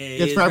is. Yeah,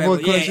 it's frat boy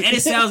country. Yeah, and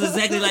it sounds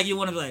exactly like you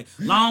want to be like,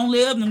 long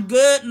live them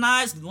good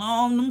nights,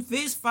 long them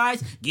fish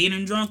fights,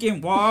 getting drunk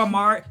in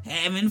Walmart,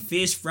 having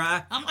fish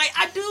fry. I'm like,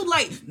 I do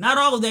like not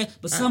all of that,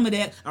 but some of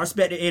that. I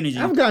respect the energy.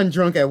 I've gotten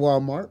drunk at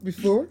Walmart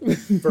before.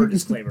 For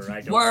disclaimer,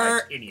 I don't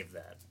like any of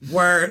that.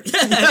 Word.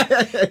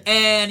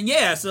 And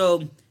yeah,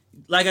 so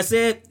like I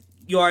said,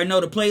 you already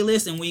know the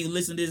playlist, and when you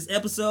listen to this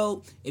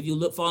episode, if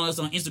you follow us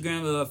on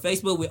Instagram or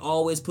Facebook, we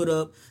always put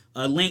up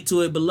a link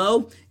to it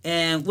below.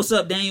 And what's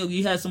up, Daniel?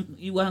 You have some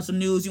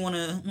news you want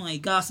to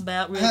like gossip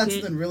about real quick? I had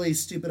something really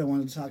stupid I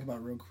wanted to talk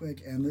about real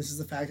quick, and this is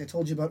the fact I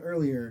told you about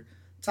earlier.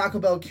 Taco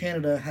Bell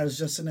Canada has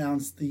just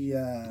announced the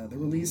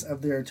release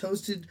of their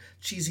toasted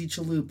cheesy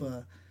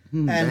chalupa.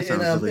 And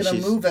in a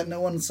move that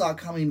no one saw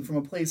coming from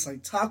a place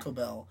like Taco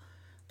Bell,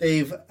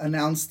 they've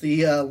announced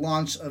the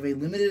launch of a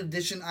limited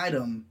edition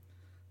item,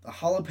 the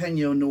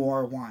Jalapeno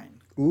Noir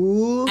wine.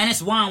 Ooh. And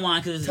it's wine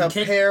because to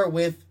pair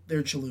with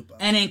their chalupa.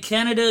 And in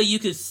Canada, you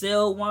could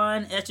sell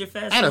wine at your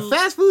fast food. At a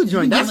fast food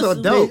joint. That's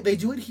so dope. They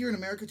do it here in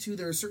America too.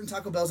 There are certain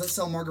Taco Bells that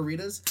sell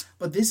margaritas,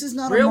 but this is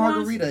not Real a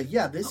margarita. ones?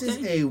 Yeah, this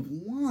is a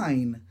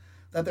wine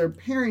that they're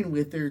pairing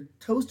with their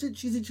toasted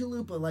cheesy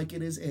chalupa like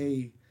it is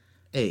a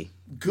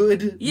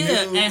good.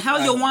 Yeah, and how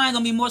your wine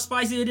gonna be more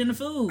spicier than the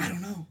food? I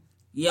don't know.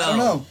 Yo. I don't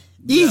know.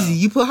 Easy.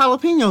 You put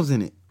jalapenos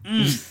in it.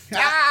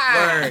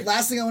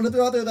 Last thing I want to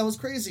throw out there that was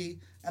crazy,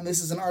 and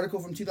this is an article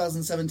from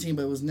 2017,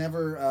 but it was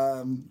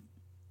never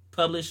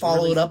published,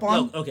 followed up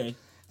on. Oh, okay.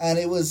 And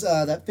it was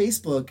that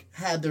Facebook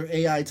had their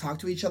AI talk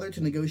to each other to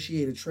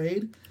negotiate a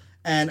trade,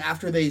 and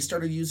after they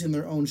started using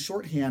their own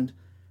shorthand,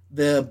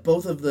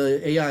 both of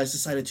the AIs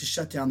decided to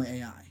shut down the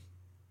AI.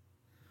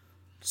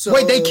 So,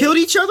 wait, they killed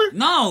each other?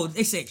 No,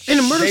 they said in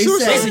a murder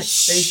suicide. They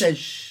said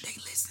shh. They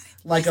listened.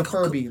 Like a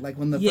Furby. Like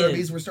when the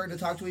Furbies were starting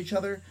to talk to each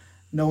other.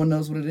 No one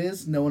knows what it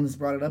is. No one has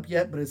brought it up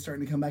yet, but it's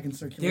starting to come back in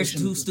circulation.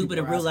 They're too stupid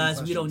to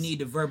realize we don't need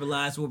to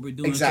verbalize what we're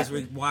doing because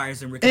we're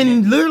wires and we're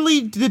And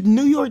literally, the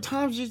New York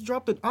Times just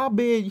dropped an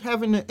op-ed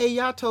having the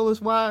AI tell us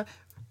why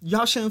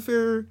y'all shouldn't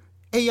fear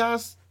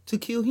AIs to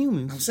kill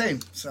humans. I'm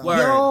saying. So.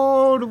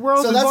 Yo, the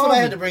world's So that's evolving. what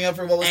I had to bring up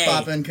for what was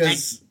popping,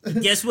 because...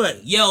 Guess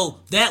what? Yo,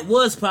 that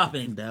was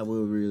popping. That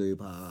will really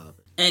pop.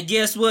 And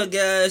guess what,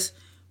 guys?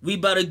 We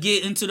about to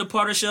get into the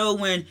part of the show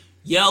when,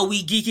 yo,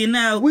 we geeking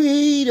out.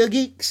 We the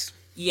geeks.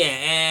 Yeah,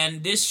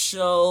 and this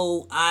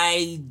show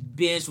I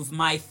binged with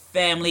my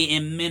family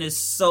in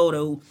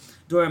Minnesota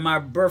during my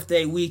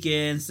birthday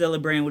weekend,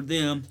 celebrating with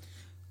them.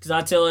 Because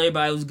I tell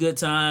everybody it was a good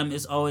time.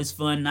 It's always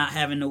fun not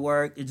having to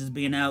work. It's just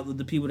being out with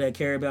the people that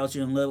care about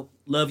you and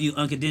love you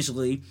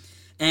unconditionally.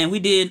 And we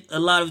did a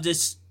lot of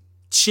just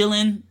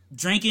chilling,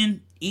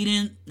 drinking,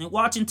 eating, and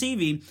watching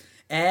TV.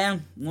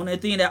 And one of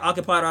the things that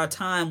occupied our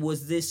time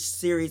was this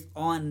series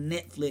on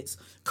Netflix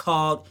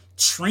called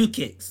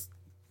Trinkets.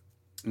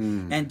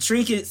 And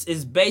Trinkets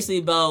is basically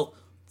about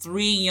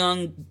 3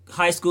 young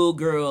high school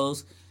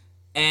girls,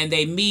 and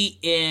they meet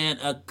in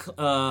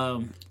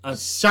a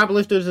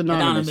Shoplifters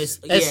Anonymous.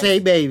 Yes. SA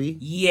baby.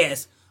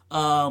 Yes.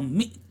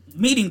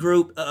 meeting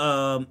group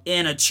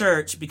in a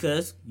church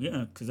because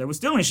they were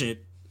stealing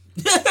shit.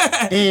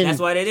 And that's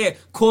why they're there.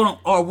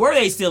 Or were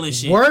they stealing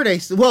shit? Were they?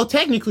 Well,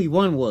 technically,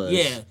 one was.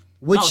 Yeah.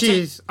 Which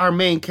is our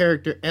main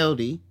character,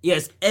 Eldie.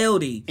 Yes,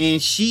 Eldie.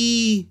 And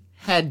she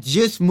had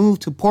just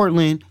moved to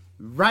Portland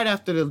right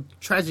after the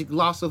tragic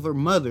loss of her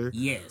mother.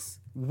 Yes.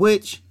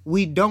 Which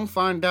we don't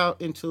find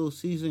out until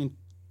season...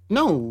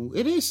 No,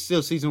 it is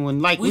still season 1.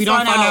 Like, we don't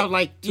find find out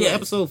like, till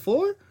episode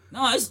 4?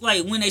 No, it's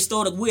like when they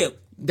stole the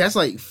whip. That's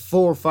like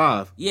 4 or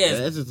 5.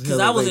 Yes, because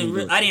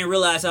I didn't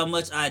realize how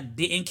much I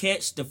didn't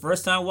catch the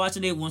first time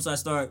watching it. Once I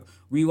start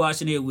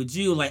rewatching it with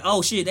you, like,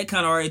 oh shit, that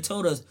kind of already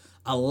told us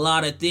a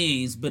lot of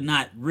things, but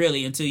not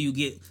really until you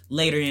get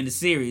later in the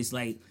series.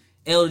 Like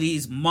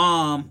Eldie's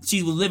mom,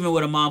 she was living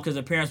with her mom because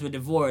her parents were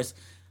divorced,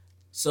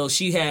 so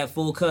she had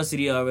full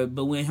custody of it.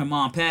 But when her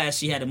mom passed,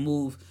 she had to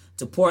move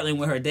to Portland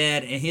with her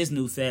dad and his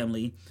new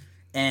family,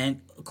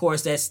 and of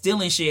course that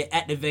stealing shit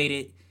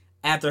activated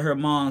after her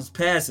mom's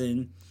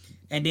passing.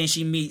 And then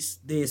she meets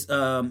this 2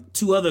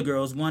 other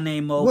girls, one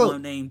named Mo,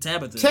 one named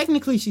Tabitha.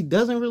 Technically, she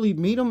doesn't really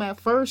meet them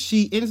at first.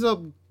 She ends up...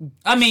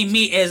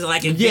 meet as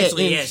like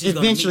eventually. Yeah, she's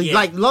eventually.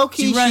 Gonna meet, like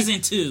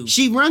low-key,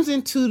 she runs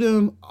into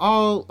them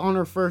all on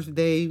her first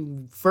day.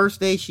 First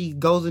day, she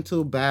goes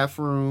into a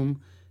bathroom,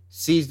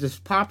 sees this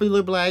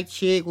popular black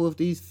chick with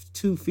these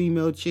 2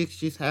 female chicks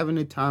just having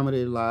the time of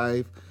their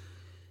life.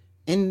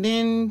 And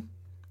then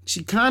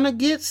she kind of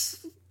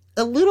gets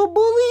a little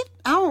bullied.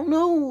 I don't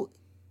know.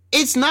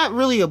 It's not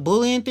really a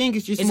bullying thing.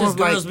 It's just more of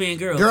girls like being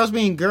girls. Girls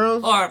being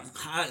girls. Or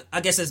I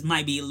guess this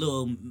might be a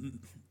little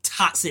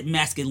toxic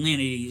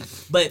masculinity,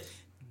 but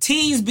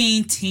teens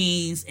being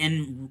teens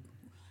and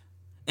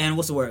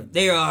what's the word?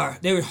 They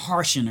were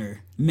harshing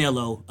her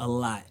mellow a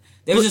lot.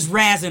 They were just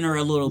razzing her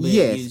a little bit.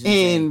 Yes,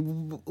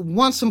 and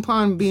once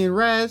upon being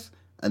razzed,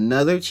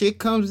 another chick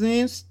comes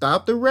in,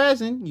 stop the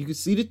razzing. You can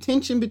see the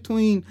tension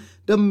between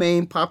the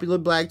main popular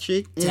black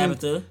chick and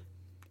Tabitha.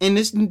 And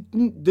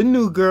the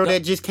new girl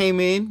that just came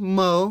in,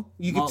 Mo.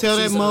 You can tell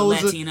that Mo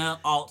is Latina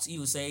alt. You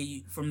would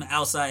say from the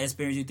outside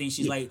experience, you think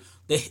she's like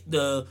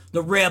the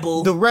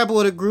rebel, the rebel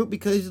of the group,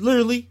 because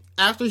literally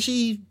after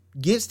she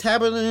gets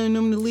Tabitha and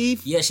them to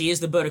leave, yeah, she is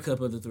the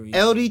buttercup of the 3.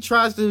 LD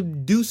tries to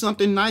do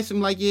something nice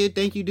and like, yeah,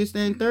 thank you, this,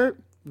 that, and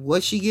third.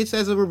 What she gets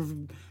as a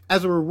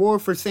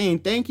reward for saying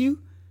thank you?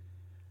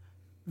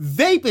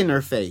 Vape in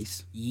her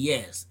face.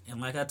 Yes, and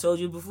like I told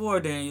you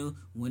before, Daniel,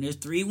 when there's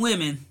 3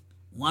 women.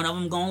 One of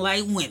them gonna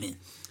like women.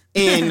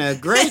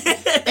 And great.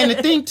 And the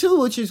thing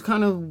too, which is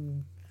kind of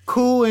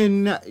cool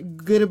and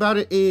good about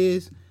it,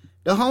 is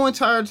the whole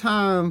entire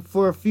time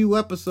for a few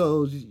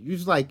episodes, you're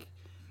just like,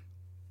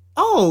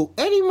 oh,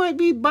 Eddie might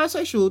be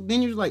bisexual.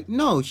 Then you're like,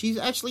 no, she's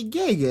actually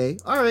gay.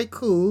 All right,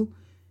 cool.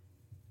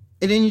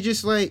 And then you're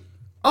just like,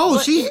 oh,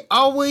 she's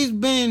always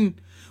been...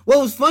 What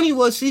was funny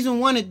was season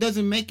 1, it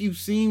doesn't make you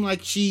seem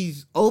like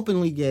she's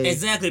openly gay.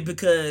 Exactly,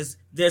 because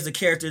there's a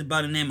character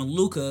by the name of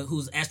Luca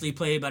who's actually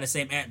played by the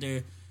same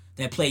actor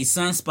that played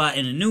Sunspot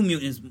in the New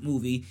Mutants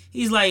movie.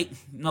 He's like,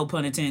 no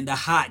pun intended, the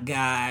hot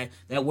guy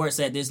that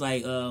works at this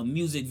like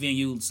music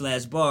venue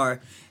 /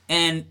 bar,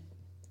 and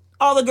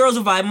all the girls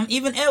are vibing him.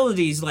 Even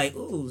Elodie's like,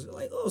 oh, so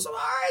all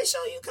right, so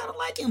you kind of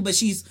like him, but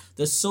she's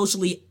the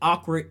socially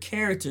awkward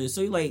character.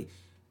 So you're like,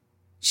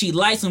 she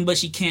likes him, but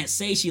she can't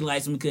say she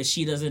likes him because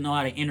she doesn't know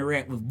how to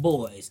interact with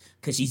boys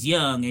because she's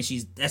young and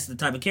that's the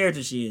type of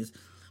character she is.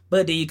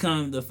 But then you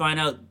come to find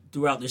out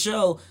throughout the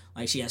show,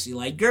 like she actually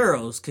likes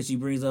girls because she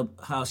brings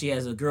up how she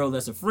has a girl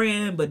that's a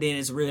friend, but then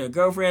it's really her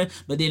girlfriend,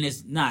 but then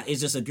it's not.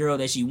 It's just a girl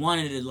that she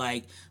wanted to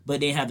like, but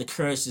they have the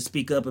courage to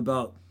speak up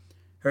about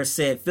her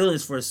sad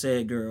feelings for a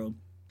sad girl.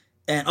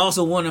 And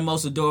also one of the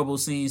most adorable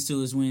scenes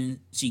too is when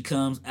she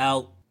comes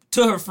out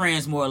to her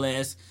friends more or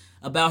less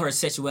about her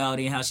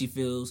sexuality and how she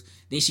feels.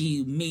 Then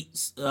she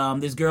meets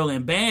this girl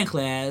in band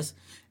class,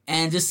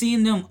 and just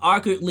seeing them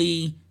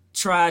awkwardly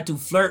try to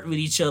flirt with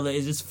each other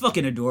is just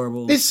fucking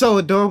adorable. It's so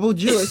adorable,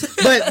 Jules.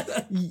 But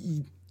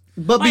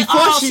like,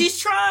 before she's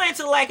trying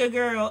to like a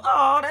girl.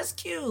 Oh, that's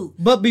cute.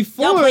 But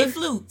before y'all play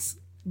flutes.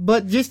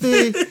 But just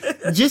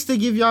to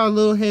give y'all a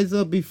little heads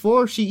up,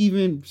 before she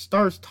even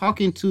starts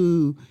talking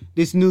to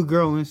this new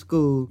girl in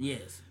school,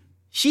 yes,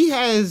 she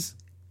has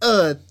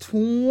a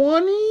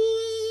 20.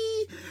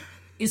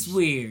 It's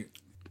weird.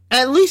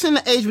 At least in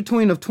the age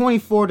between of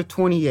 24 to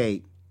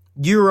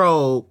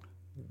 28-year-old.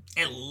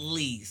 At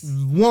least.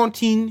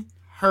 Wanting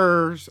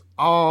hers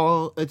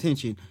all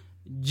attention.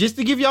 Just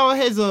to give y'all a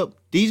heads up,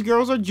 these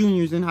girls are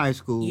juniors in high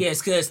school. Yes,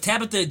 because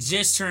Tabitha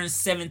just turned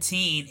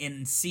 17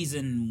 in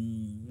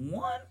season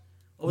 1?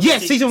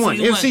 Yes, season 1.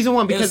 It was season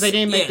 1 because they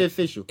didn't make it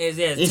official. And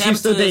she's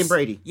still dating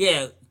Brady.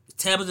 Yeah,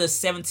 Tabitha's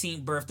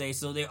 17th birthday,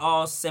 so they're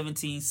all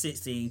 17,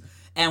 16.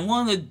 And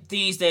one of the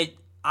things that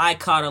I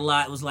caught a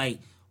lot was like,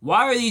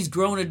 why are these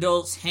grown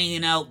adults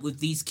hanging out with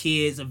these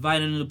kids,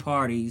 inviting them to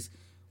parties,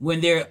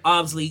 when they're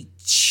obviously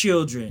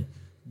children?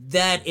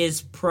 That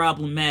is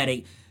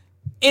problematic.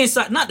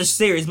 Inside, not the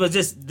series, but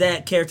just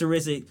that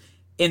characteristic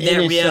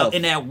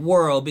in that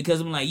world,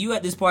 because I'm like, you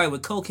at this party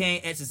with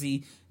cocaine,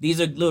 ecstasy. These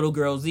are little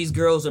girls. These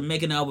girls are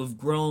making out with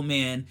grown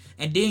men,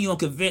 and then you don't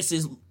convince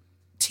this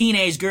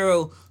teenage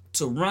girl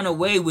to run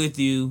away with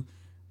you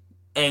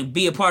and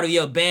be a part of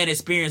your band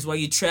experience while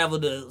you travel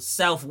to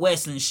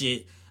Southwest and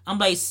shit. I'm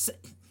like,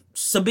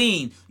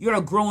 Sabine, you're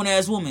a grown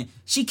ass woman.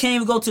 She can't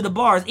even go to the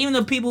bars. Even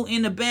the people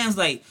in the band's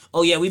like,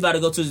 oh yeah, we about to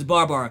go to this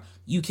bar.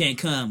 You can't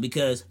come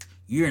because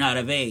you're not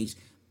of age.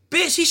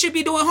 Bitch, he should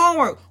be doing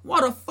homework.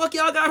 Why the fuck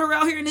y'all got her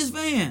out here in this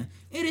van?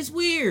 It is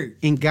weird.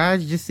 And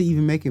guys, just to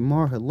even make it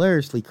more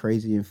hilariously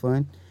crazy and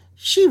fun,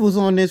 she was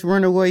on this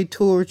runaway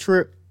tour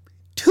trip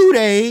 2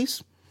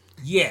 days.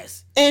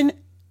 Yes. And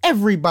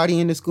everybody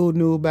in the school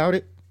knew about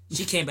it.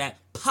 She came back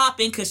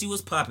popping because she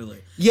was popular.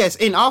 Yes,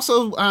 and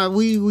also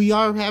we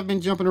all have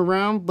been jumping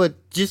around,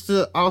 but just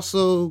to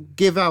also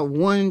give out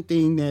one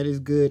thing that is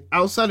good,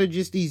 outside of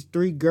just these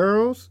 3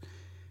 girls,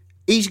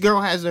 each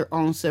girl has their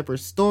own separate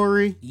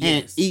story.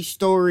 Yes. And each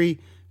story,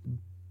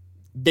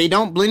 they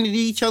don't blend into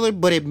each other,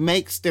 but it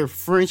makes their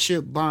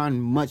friendship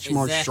bond much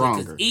more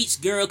stronger.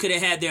 Each girl could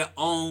have had their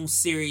own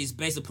series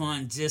based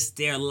upon just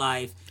their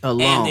life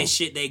and the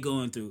shit they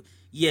going through.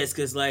 Yes,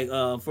 because like,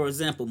 for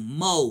example,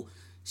 Mo,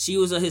 she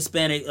was a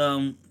Hispanic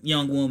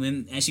young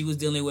woman, and she was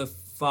dealing with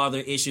father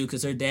issue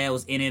because her dad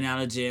was in and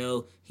out of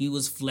jail. He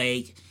was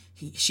flake.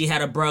 She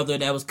had a brother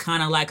that was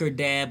kind of like her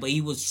dad, but he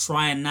was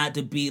trying not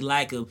to be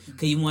like him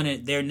because he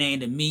wanted their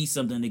name to mean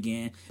something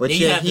again. But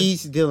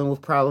he's dealing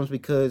with problems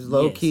because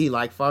low-key,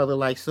 like father,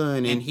 like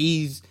son, and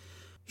he's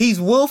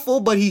willful,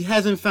 but he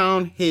hasn't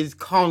found his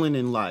calling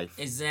in life.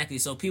 Exactly.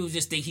 So people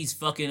just think he's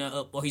fucking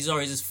up, or he's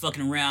always just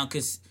fucking around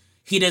because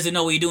he doesn't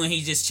know what he's doing.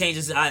 He just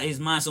changes his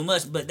mind so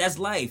much. But that's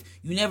life.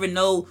 You never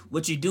know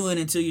what you're doing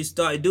until you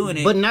start doing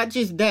it. But not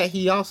just that.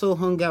 He also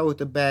hung out with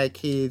the bad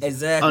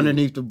kids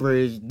underneath the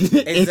bridge.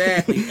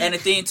 Exactly. And the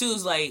thing, too,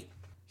 is like,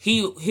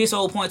 his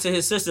whole point to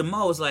his sister,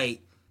 Mo, is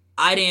like,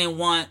 I didn't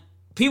want...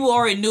 People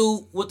already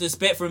knew what to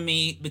expect from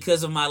me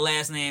because of my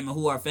last name and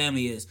who our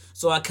family is.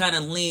 So I kind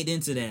of leaned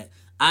into that.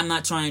 I'm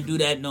not trying to do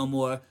that no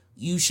more.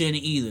 You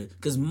shouldn't either.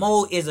 Because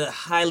Mo is a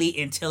highly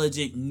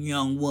intelligent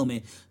young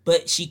woman.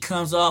 But she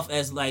comes off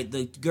as like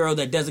the girl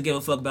that doesn't give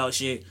a fuck about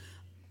shit.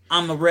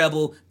 I'm a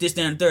rebel, this,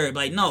 that, and third.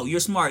 Like, no, you're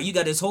smart. You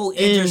got this whole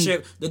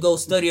internship to go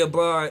study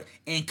abroad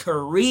in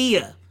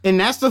Korea. And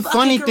that's the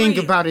funny thing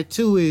about it,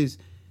 too, is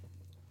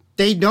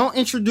they don't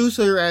introduce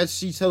her as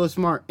she's hella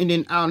smart. And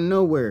then out of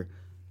nowhere,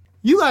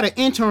 you got an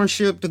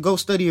internship to go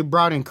study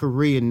abroad in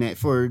Korea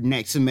for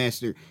next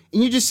semester.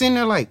 And you're just sitting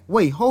there like,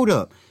 wait, hold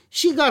up.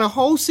 She got a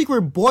whole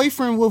secret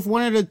boyfriend with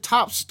one of the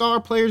top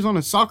star players on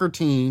a soccer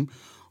team,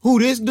 who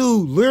this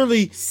dude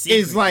literally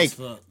is like,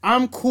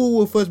 I'm cool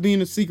with us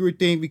being a secret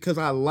thing because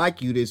I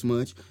like you this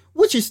much.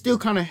 Which is still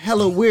kind of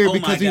hella weird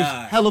because he's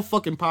hella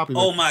fucking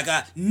popular. Oh my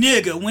God.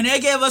 Nigga, when they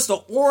gave us the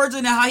origin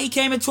and how he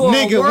came into our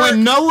nigga, work.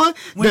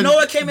 When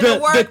Noah came into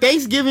work. The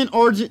Thanksgiving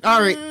origin.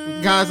 All right,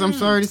 guys, I'm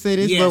sorry to say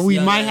this, but we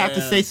might have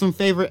to say some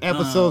favorite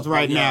episodes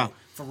now.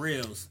 For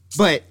reals.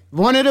 But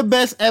one of the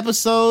best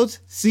episodes,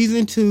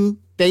 season 2,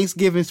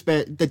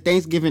 the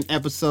Thanksgiving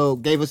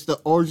episode gave us the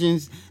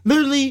origins.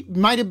 Literally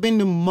might have been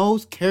the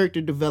most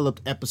character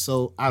developed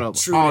episode out of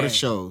the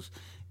shows.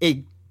 It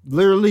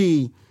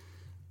literally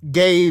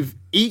gave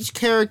each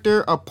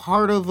character a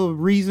part of a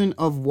reason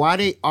of why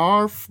they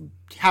are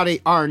how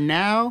they are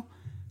now,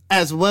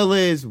 as well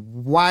as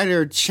why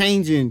they're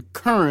changing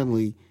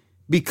currently.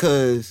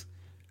 Because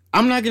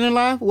I'm not gonna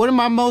lie,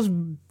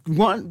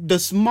 the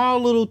small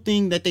little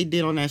thing that they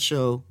did on that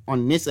show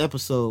on this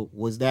episode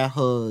was that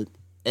hug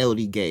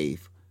LD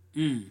gave.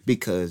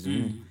 Because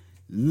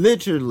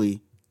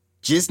literally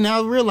just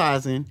now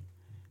realizing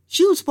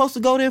she was supposed to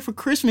go there for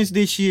Christmas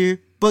this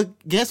year,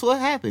 but guess what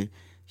happened?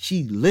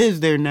 She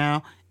lives there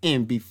now,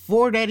 and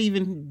before that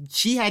even,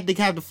 she had to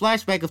have the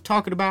flashback of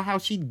talking about how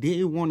she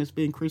didn't want to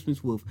spend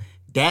Christmas with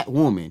that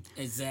woman.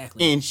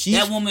 Exactly. And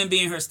that woman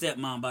being her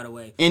stepmom, by the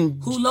way.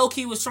 And who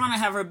low-key was trying to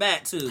have her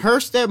back, too. Her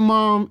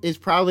stepmom is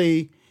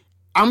probably...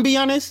 I'm be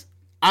honest,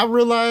 I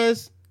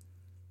realize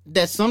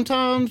that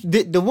sometimes...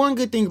 The one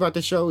good thing about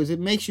the show is it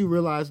makes you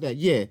realize that,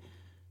 yeah,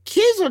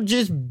 kids are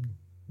just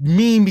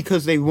mean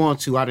because they want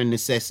to out of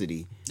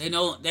necessity. They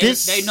know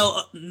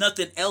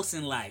nothing else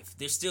in life.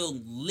 They're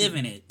still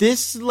living it.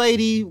 This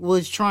lady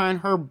was trying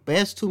her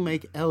best to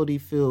make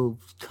LD feel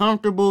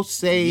comfortable,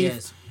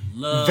 safe,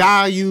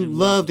 valued,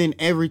 loved, and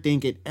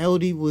everything. And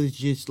LD was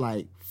just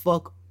like,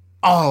 fuck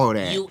all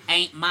that. You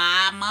ain't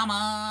my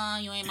mama.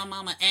 You ain't my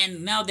mama.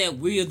 And now that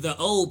we're the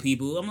old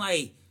people, I'm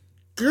like,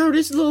 girl,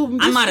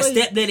 I'm not a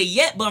stepdaddy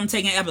yet, but I'm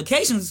taking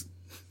applications.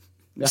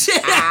 So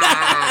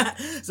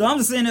I'm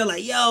just sitting there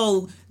like,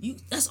 yo,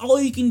 that's all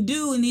you can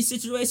do in these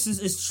situations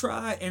is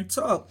try and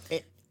talk.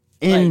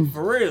 And like,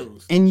 for real.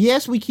 And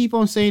yes, we keep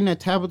on saying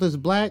that Tabitha's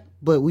black,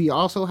 but we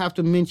also have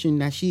to mention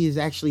that she is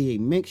actually a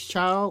mixed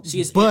child.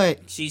 She's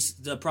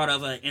the product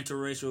of an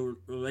interracial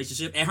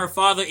relationship, and her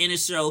father in the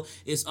show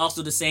is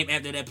also the same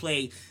actor that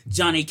played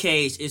Johnny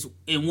Cage is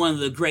in one of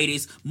the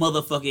greatest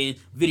motherfucking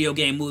video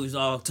game movies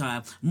of all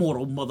time,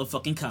 Mortal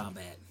motherfucking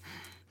Kombat.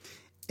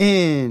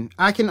 And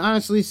I can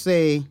honestly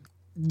say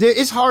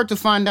it's hard to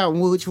find out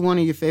which one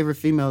of your favorite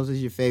females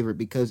is your favorite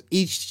because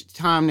each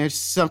time there's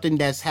something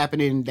that's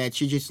happening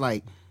that you're just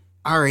like,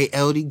 all right,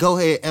 LD, go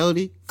ahead,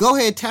 LD. Go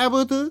ahead,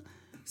 Tabitha.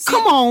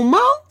 Come on,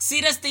 Mo.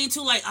 See, that's the thing,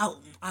 too. Like,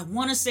 I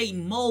want to say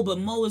Mo, but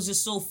Mo is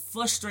just so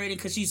frustrating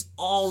because she's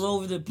all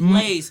over the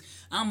place.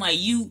 I'm like,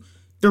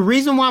 The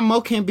reason why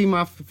Mo can't be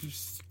my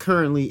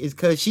currently is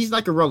because she's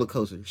like a roller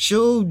coaster.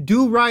 She'll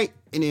do right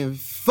and then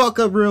fuck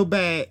up real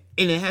bad,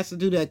 and it has to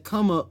do that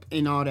come up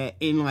and all that.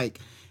 And like,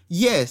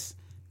 yes,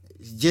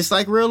 it's just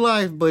like real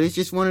life, but it's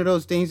just one of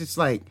those things. It's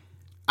like,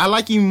 I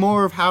like you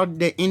more of how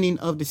the ending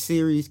of the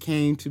series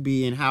came to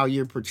be and how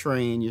you're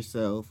portraying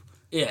yourself.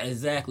 Yeah,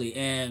 exactly.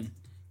 And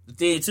the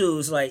thing too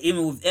is like,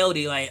 even with LD,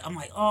 like, I'm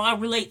like, oh, I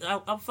relate.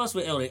 I fuss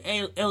with LD.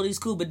 LD's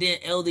cool, but then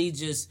LD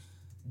just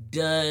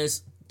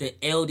does the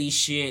LD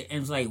shit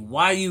and it's like,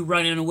 why are you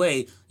running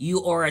away?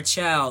 You are a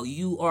child.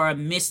 You are a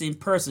missing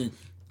person.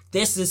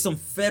 This is some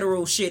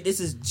federal shit. This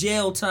is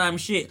jail time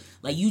shit.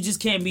 Like, you just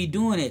can't be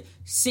doing it.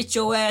 Sit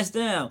your ass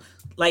down.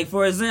 Like,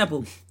 for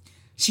example,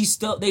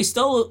 they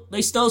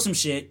stole some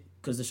shit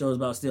because the show is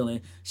about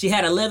stealing. She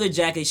had a leather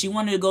jacket. She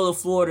wanted to go to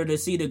Florida to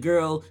see the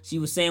girl she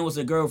was saying was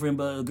a girlfriend,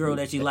 but a girl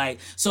that she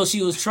liked. So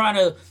she was trying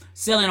to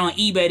sell it on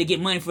eBay to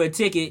get money for a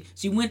ticket.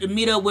 She went to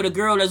meet up with a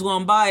girl that's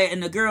going to buy it,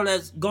 and the girl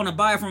that's going to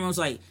buy it from her was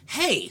like,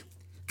 hey,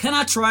 can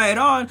I try it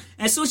on?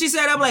 And soon she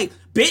said, I'm like,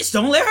 bitch,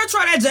 don't let her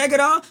try that jacket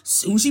on.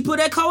 Soon she put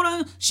that coat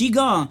on, she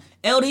gone.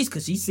 LD's,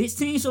 because she's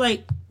 16, so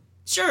like,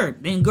 sure.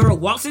 Then girl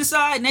walks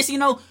inside, next thing you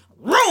know,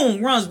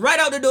 room, runs right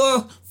out the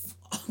door,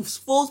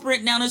 full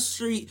sprint down the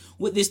street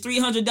with this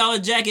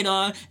 $300 jacket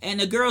on,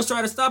 and the girls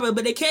try to stop her,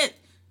 but they can't.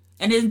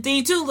 And then the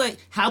thing too, like,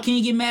 how can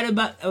you get mad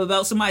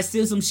about somebody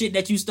stealing some shit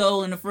that you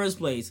stole in the first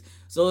place?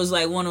 So it's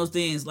like one of those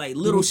things, like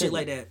little shit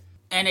like that.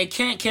 And they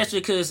can't catch her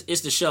because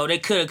it's the show. They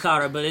could have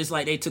caught her, but it's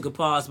like they took a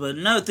pause. But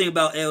another thing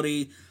about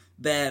LD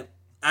that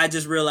I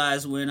just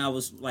realized when I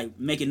was like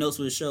making notes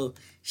for the show,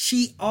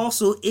 she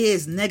also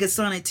is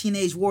Negasonic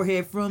Teenage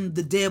Warhead from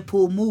the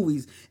Deadpool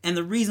movies. And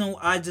the reason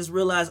I just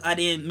realized I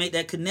didn't make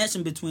that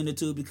connection between the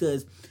two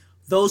because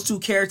those two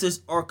characters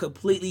are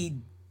completely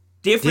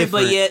different.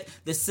 But yet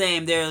the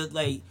same. They're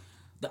like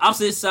the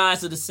opposite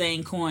sides of the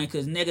same coin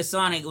because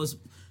Negasonic was...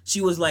 She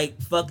was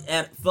like, fuck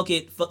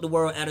the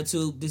world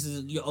attitude. This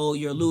is you're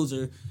a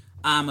loser.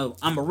 I'm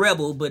a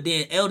rebel. But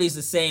then LD's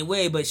the same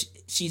way, but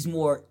she's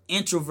more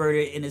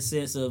introverted in the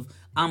sense of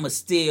I'm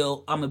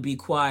gonna be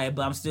quiet,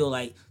 but I'm still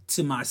like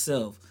to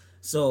myself.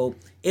 So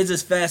it's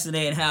just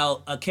fascinating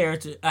how an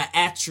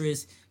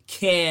actress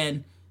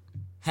can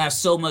have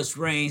so much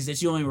range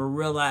that you don't even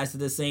realize they're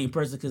the same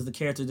person because the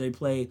characters they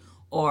play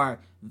are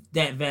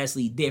that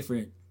vastly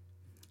different.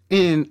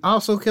 And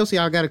also, Kelsey,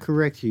 I gotta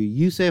correct you.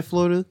 You said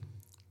Florida.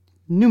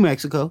 New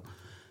Mexico.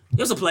 It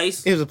was a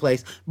place.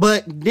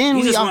 But then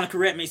you just want to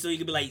correct me so you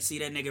can be like, see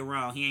that nigga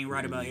wrong. He ain't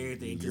right about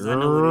everything because I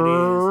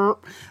know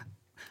what it is.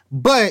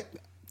 But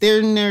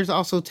then there's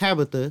also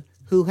Tabitha,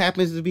 who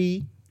happens to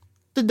be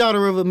the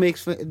daughter of a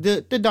mixed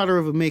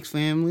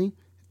family.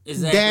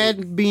 Exactly.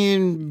 Dad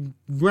being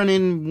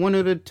running one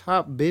of the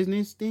top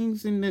business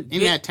things in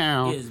that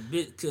town. Yes,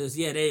 because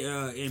they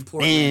are in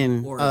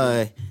Portland.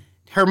 And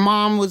her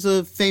mom was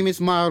a famous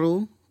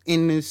model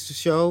in this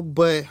show,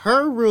 but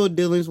her real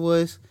dealings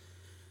was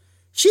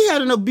she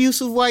had an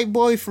abusive white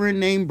boyfriend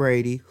named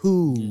Brady,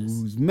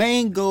 whose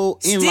main goal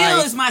in life...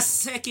 Still is my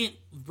second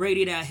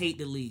Brady that I hate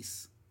the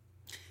least.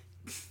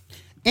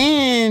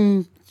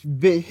 And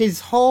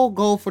his whole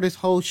goal for this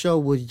whole show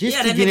was just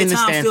to get into Stanford. Yeah, that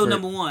nigga Tom's still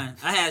number one.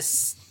 I had,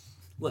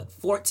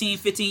 14,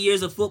 15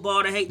 years of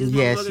football to hate this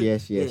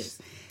motherfucker?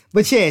 Yes.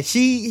 But yeah,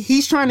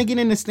 he's trying to get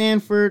into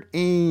Stanford,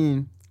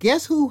 and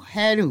guess who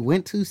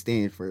went to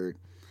Stanford?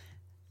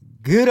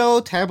 Good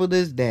old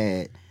Tabitha's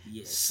dad.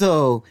 Yes.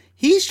 So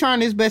he's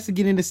trying his best to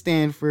get into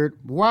Stanford.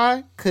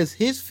 Why? Because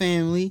his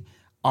family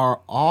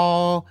are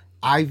all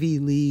Ivy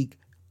League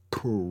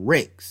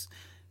pricks.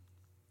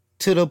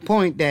 To the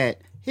point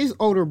that his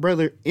older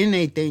brother in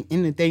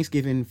the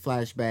Thanksgiving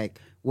flashback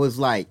was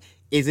like,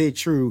 is it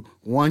true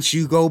once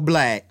you go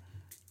black?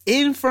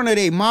 In front of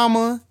their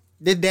mama,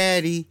 the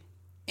daddy,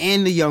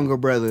 and the younger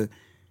brother.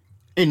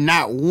 And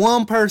not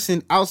one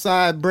person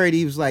outside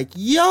Brady was like,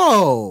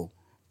 yo...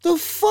 The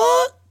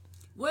fuck?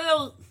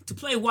 Well, to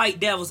play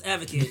white devil's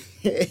advocate,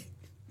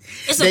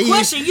 it's a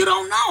question you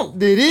don't know.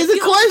 It is a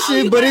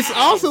question, but it's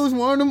also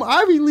one of them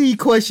Ivy League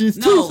questions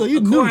too. So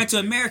according to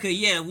America,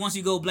 once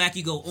you go black,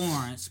 you go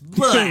orange.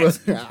 But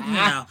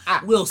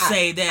we'll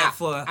say that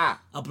for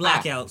a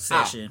blackout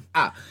session.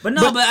 But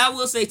I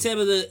will say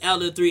Tabitha out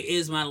of the three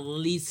is my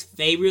least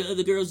favorite of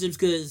the girls just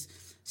because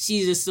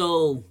she's just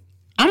so...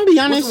 I'm gonna be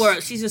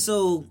honest. She's just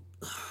so...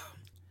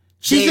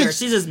 She's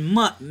just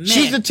meh.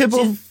 She's a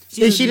typical...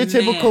 Is she the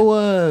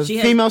typical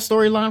female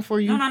storyline for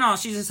you? No.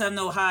 She just has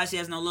no highs. She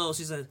has no lows.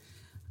 She's like,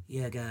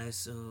 yeah, guys,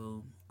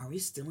 so are we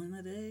still in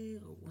the day?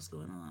 Or what's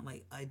going on?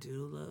 Like, I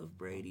do love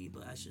Brady,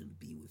 but I shouldn't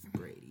be with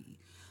Brady.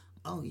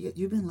 oh,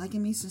 you've been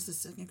liking me since the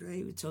 2nd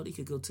grade. We totally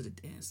could go to the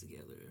dance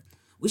together.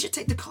 We should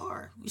take the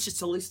car. We should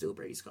totally steal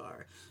Brady's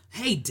car.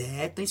 Hey,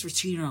 Dad, thanks for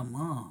cheating on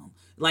Mom.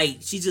 Like,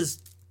 she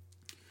just...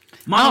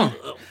 Mom,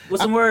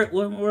 what's the word?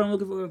 What word I'm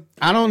looking for?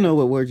 I don't know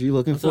what word you're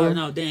looking for.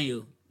 No,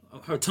 Daniel.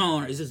 Her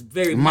tone is just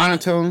very...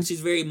 Monotone?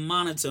 She's very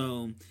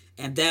monotone.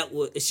 And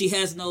she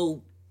has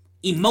no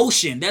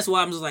emotion. That's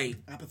why I'm just like...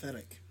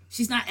 Apathetic.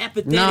 She's not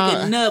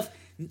apathetic enough.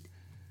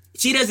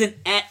 She doesn't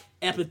act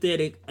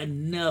apathetic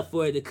enough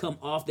for it to come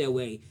off that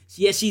way.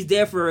 Yes, she's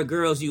there for her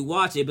girls. You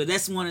watch it, but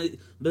that's one of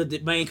the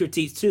main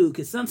critiques too.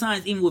 Because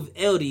sometimes even with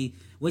LD,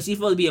 when she's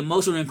supposed to be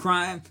emotional and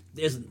crying,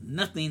 there's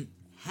nothing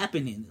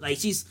happening. Like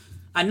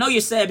I know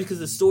you're sad because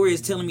the story is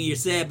telling me you're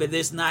sad, but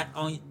it's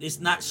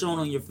not shown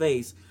on your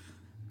face.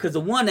 Because the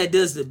one that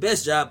does the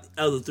best job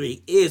of the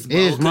 3 is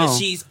Mo, because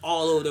she's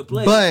all over the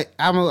place. But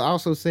I'm gonna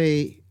also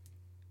say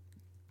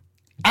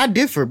I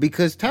differ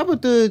because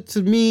Tabitha,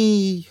 to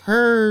me,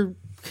 her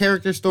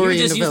character story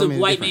you and just development use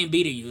a white man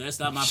beating you. That's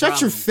not my problem.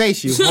 Shut your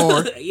face, you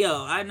whore.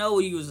 Yo, I know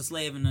you was a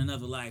slave in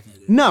another life,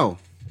 nigga. No,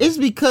 it's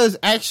because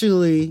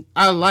actually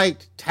I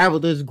liked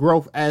Tabitha's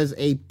growth as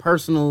a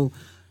personal.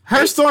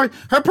 Her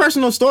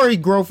personal story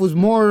growth was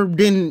more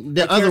than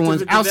the other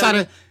ones outside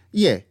of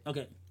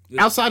Okay.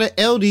 Outside of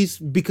LD's,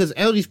 because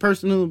LD's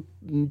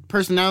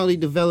personality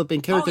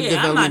development, character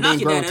development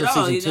didn't grow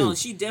until season 2.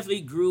 She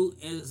definitely grew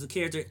as a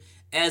character,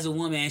 as a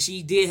woman, and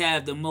she did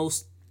have the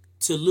most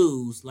to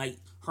lose, like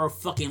her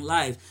fucking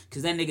life,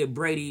 because that nigga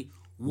Brady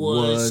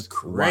was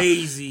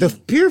crazy. The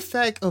pure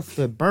fact of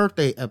the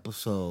birthday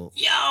episode.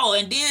 Yo,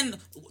 and then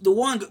the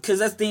one, because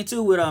that's the thing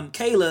too with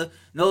Kayla.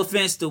 No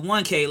offense to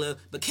one Kayla,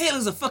 but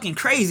Kayla's a fucking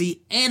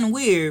crazy and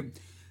weird.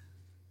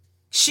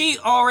 She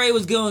already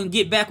was going to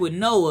get back with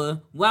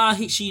Noah while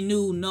she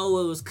knew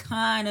Noah was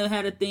kind of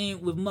had a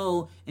thing with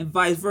Mo and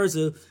vice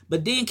versa.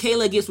 But then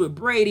Kayla gets with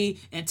Brady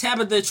and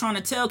Tabitha trying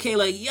to tell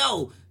Kayla,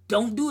 yo,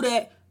 don't do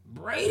that.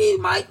 Brady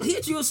might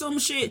hit you or some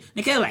shit.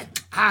 And Kayla like,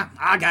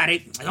 I got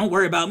it. Don't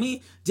worry about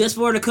me. Just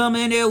for her to come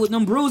in there with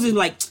them bruises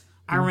like,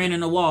 I ran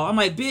in the wall. I'm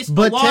like, bitch,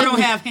 a wall don't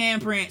have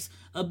handprints.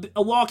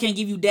 A wall can't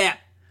give you that.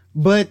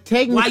 But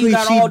technically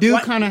she do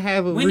kind of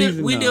have a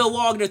reason. When did a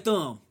wall get a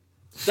thumb?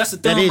 That's a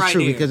thumb right there. That is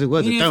true because it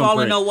was a thumb. You didn't fall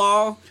in no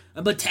wall.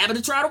 But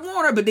Tabitha tried to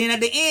warn her. But then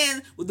at the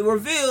end, with the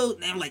reveal,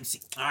 I'm like,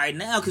 all right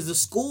now, because the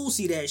school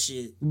see that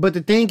shit. But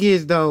the thing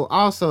is, though,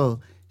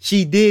 also,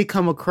 she did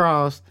come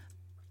across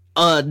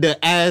the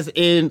as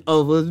end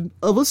of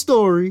a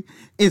story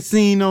and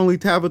seeing only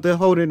Tabitha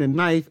holding a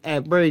knife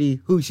at Brady,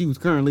 who she was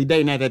currently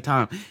dating at that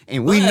time.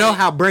 And we know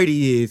how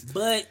Brady is.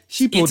 But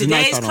she pulled in the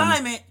knife today's out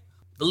climate,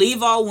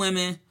 believe all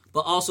women,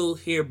 but also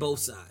hear both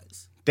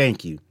sides.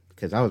 Thank you.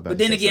 Because I was about But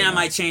then again, I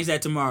might change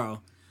that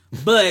tomorrow.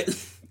 But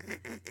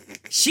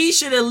she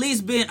should at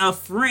least been a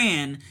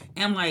friend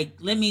and like,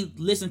 let me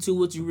listen to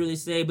what you really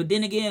say. But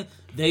then again,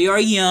 they are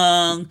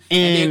young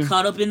and they're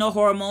caught up in the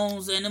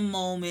hormones and the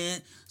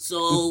moment.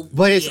 So,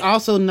 but it's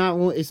also not.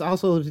 It's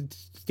also the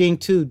thing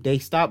too. They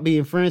stopped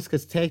being friends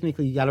because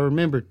technically, you got to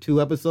remember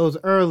 2 episodes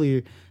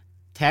earlier,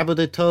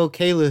 Tabitha told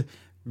Kayla,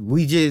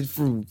 "We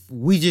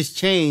just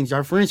changed.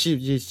 Our friendship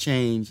just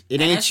changed.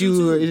 It ain't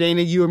you. It ain't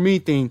a you or me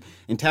thing."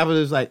 And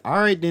Tabitha's like, "All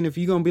right, then if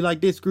you're gonna be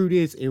like this, screw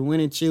this," and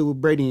went and chill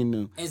with Brady and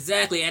them.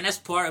 Exactly, and that's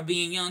part of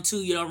being young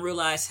too. You don't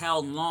realize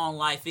how long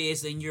life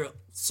is, and you're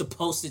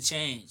supposed to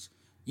change.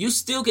 You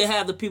still can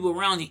have the people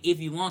around you if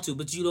you want to,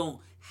 but you don't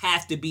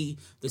have to be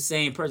the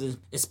same person,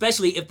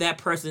 especially if that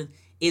person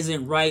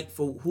isn't right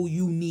for who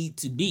you need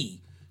to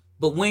be.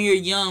 But when you're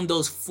young,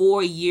 those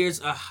 4 years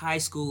of high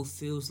school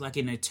feels like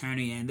an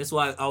eternity. And that's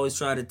why I always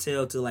try to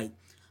tell to like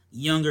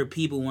younger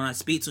people when I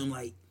speak to them,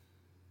 like,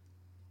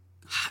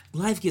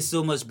 life gets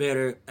so much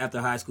better after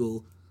high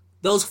school.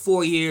 Those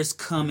 4 years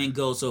come and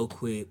go so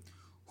quick.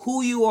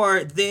 Who you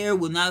are there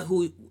will not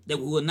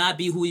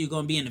be who you're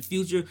gonna be in the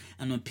future.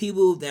 And the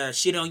people that are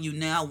shit on you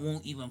now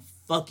won't even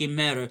fucking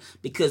matter,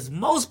 because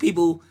most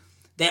people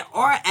that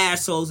are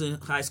assholes in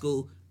high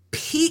school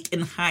peak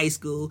in high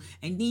school,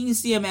 and then you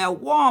see them at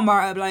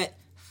Walmart. I'm like,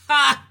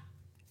 ha!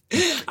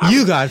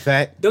 You got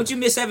fat. Don't you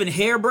miss having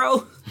hair,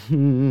 bro?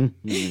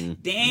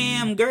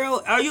 Damn,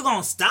 girl, are you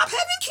gonna stop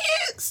having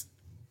kids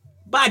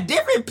by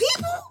different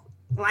people?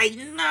 Like,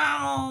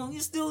 no, you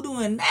still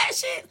doing that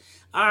shit?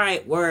 All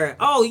right, word.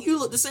 Oh, you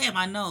look the same.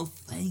 I know.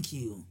 Thank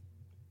you.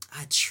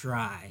 I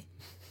try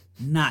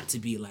not to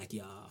be like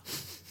y'all.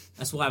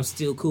 That's why I'm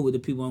still cool with the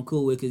people I'm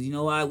cool with, because you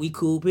know why? We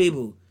cool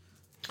people.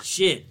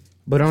 Shit.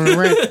 But on a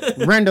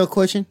rando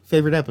question,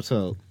 favorite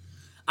episode?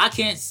 I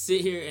can't sit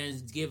here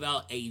and give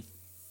out a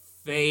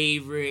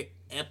favorite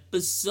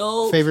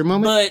episode. Favorite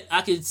moment? But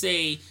I could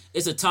say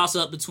it's a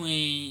toss-up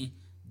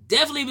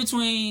definitely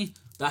between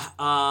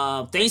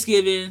the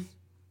Thanksgiving,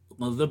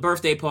 the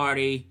birthday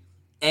party,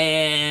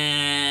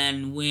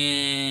 and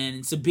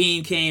when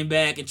Sabine came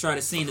back and tried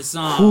to sing the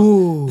song.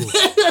 Ooh,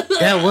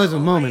 that was a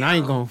moment. I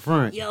ain't gonna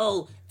front.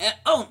 Yo,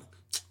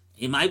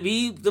 It might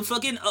be the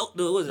fucking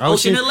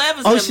Ocean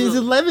 11. Ocean's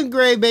 11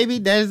 grade, baby.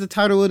 That is the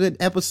title of the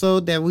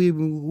episode that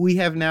we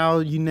have now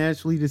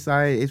unanimously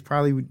decided is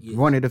probably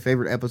one of the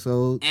favorite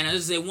episodes. And I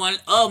just say one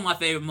of my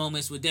favorite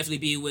moments would definitely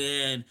be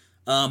when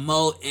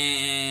Mo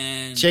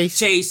and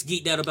Chase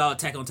geeked out about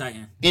Attack on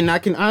Titan. And I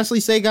can honestly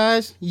say,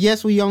 guys,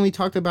 yes, we only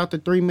talked about the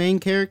 3 main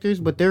characters,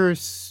 but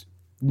there's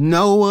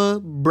Noah,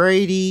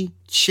 Brady,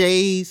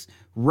 Chase,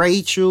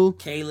 Rachel,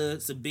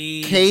 Kayla,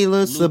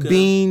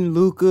 Sabine,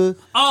 Luca.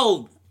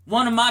 Oh,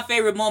 one of my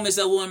favorite moments,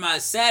 one of my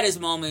saddest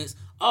moments,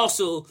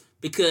 also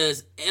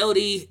because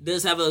LD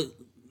does have a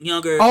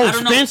younger. Oh, I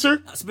don't Spencer.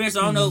 Know, Spencer,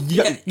 I don't know.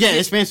 Yeah,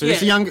 it's Spencer. Yeah,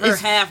 it's younger. Her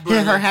half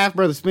brother. Her half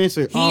brother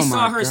Spencer. He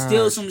saw her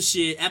steal some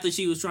shit after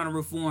she was trying to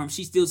reform.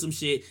 She steals some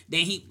shit.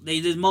 Then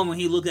this moment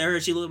he looked at her.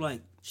 She looked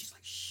like she's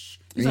like shh.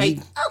 He's like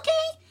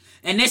okay.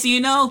 And next thing you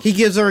know, he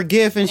gives her a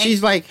gift, and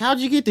she's like, "How'd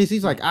you get this?"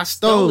 He's like, "I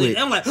stole it." And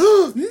I'm like,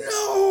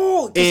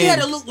 no. He had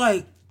to look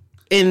like.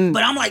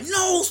 But I'm like,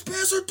 no,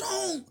 Spencer,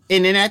 don't.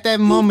 And then at that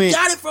moment, you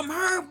got it from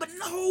her, but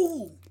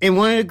no. And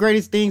one of the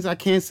greatest things I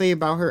can say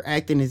about her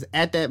acting is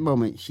at that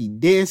moment, she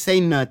didn't say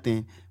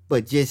nothing,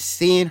 but just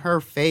seeing her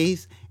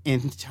face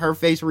and her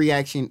face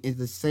reaction is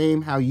the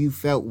same how you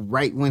felt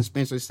right when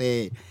Spencer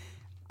said,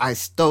 "I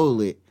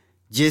stole it,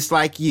 just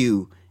like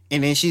you."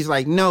 And then she's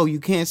like, "No, you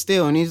can't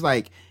steal." And he's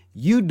like,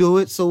 "You do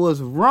it, so what's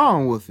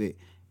wrong with it?"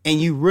 And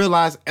you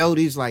realize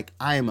LD's like,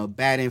 "I am a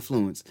bad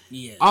influence."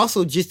 Yes.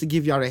 Also, just to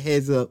give y'all the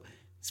heads up,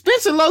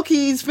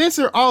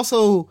 Spencer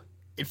also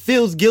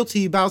feels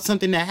guilty about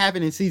something that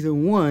happened in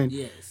season 1.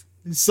 Yes.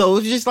 So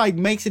it just like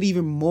makes it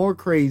even more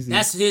crazy.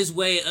 That's his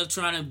way of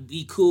trying to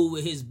be cool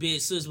with his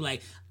bitch sister.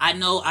 Like, I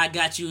know I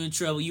got you in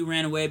trouble. You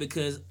ran away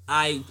because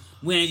I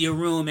went in your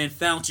room and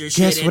found your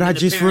shit. Guess what I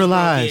just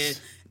realized?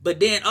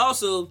 But then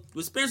also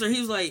with Spencer, he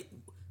was like,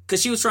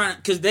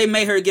 because they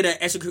made her get an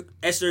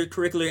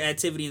extracurricular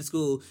activity in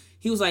school.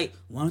 He was like,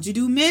 "Why don't you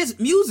do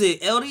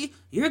music, LD?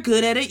 You're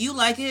good at it. You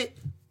like it.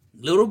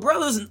 Little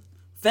brothers and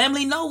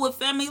family know what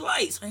family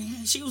likes."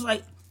 And she was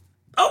like,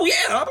 "Oh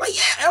yeah." I'm like,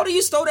 "Yeah, LD,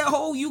 you stole that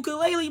whole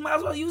ukulele. You might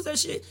as well use that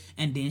shit."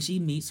 And then she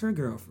meets her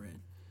girlfriend.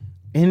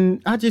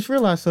 And I just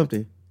realized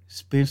something.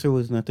 Spencer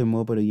was nothing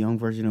more but a young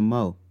version of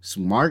Mo.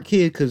 Smart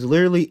kid, because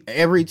literally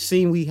every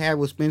scene we had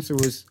with Spencer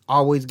was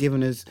always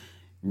giving us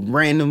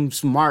random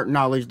smart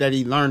knowledge that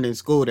he learned in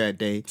school that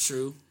day.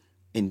 True.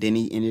 And then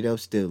he ended up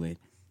stealing.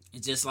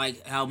 It's just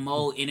like how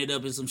Mo ended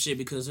up in some shit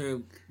because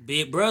her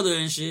big brother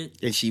and shit.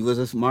 And she was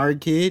a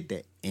smart kid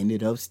that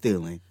ended up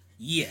stealing.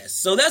 Yes.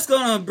 So that's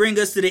going to bring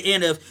us to the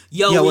end of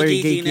Yo,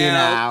 we Geeking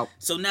Out.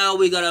 So now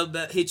we're going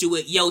to hit you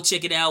with Yo,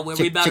 Check It Out, where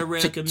we about to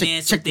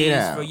recommend some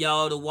things for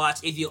y'all to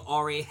watch if you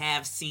already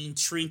have seen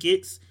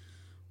Trinkets.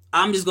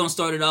 I'm just going to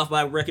start it off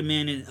by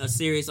recommending a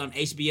series on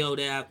HBO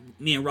that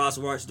me and Ross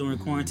watched during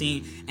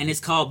quarantine, and it's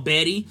called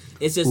Betty.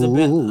 It's just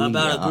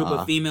about a group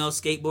of female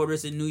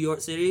skateboarders in New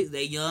York City.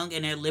 They're young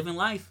and they're living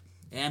life.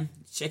 And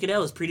check it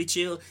out. It's pretty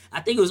chill.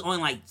 I think it was only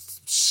like,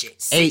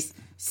 6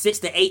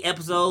 to 8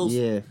 episodes.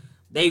 Yeah.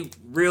 They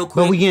real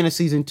quick. But we getting a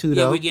season 2,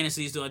 though. Yeah, we getting a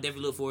season 2. I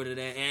definitely look forward to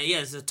that. And yeah,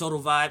 it's a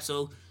total vibe,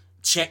 so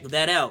check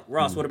that out.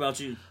 Ross, what about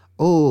you?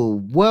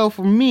 Oh, well,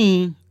 for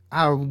me,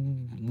 I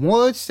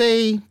would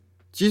say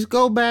just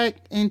go back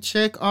and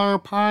check our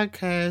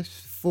podcast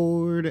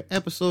for the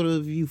episode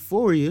of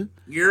Euphoria.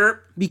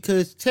 Yep.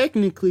 Because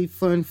technically,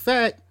 fun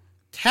fact,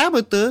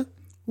 Tabitha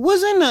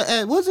was in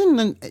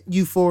the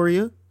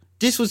Euphoria.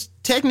 This was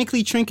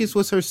technically Trinkets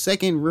was her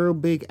second real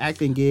big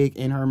acting gig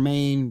in her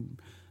main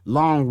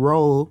long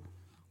role.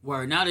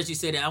 Word. Now that you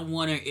say that, I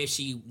wonder if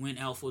she went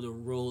out for the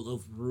role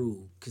of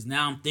Rue. Because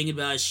now I'm thinking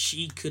about it,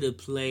 she could have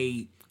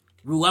played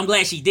Rue. I'm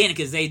glad she didn't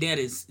because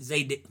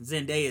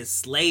Zendaya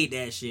slayed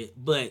that shit.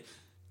 But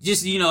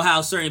just, you know,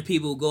 how certain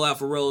people go out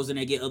for roles and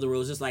they get other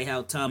roles. Just like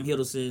how Tom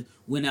Hiddleston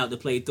went out to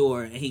play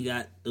Thor and he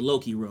got the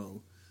Loki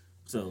role.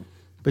 So.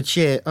 But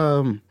yeah,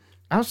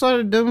 outside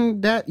of them,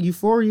 that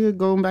Euphoria,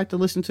 going back to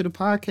listen to the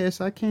podcast,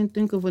 I can't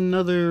think of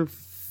another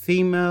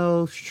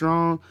female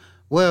strong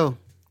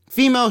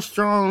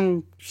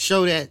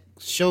show that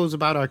shows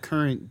about our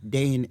current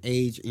day and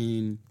age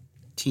in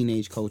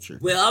teenage culture.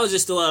 Well, I was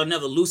just throwing out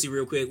another Lucy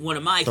real quick. One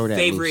of my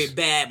favorite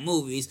bad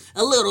movies.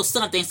 A little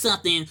something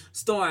something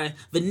starring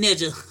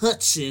Vanessa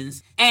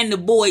Hudgens and the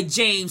boy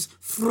James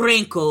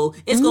Franco.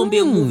 It's going to be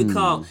a movie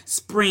called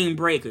Spring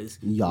Breakers.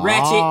 Yes.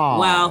 Ratchet,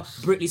 Wild,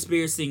 Britney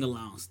Spears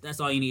sing-alongs.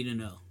 That's all you need to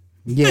know.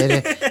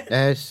 Yeah,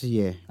 that's,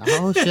 yeah.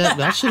 Oh, shit.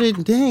 I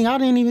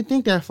didn't even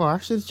think that far. I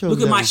should have chosen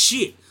Look at my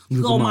shit.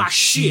 Look at my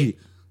shit.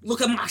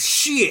 Look at my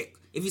shit.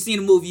 If you've seen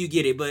the movie, you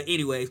get it. But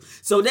anyways,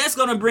 so that's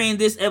going to bring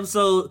this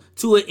episode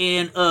to an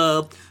end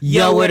of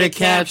Yo, where the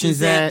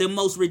captions at? The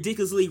most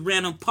ridiculously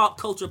random pop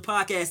culture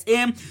podcast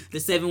in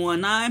the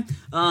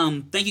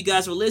 719. Thank you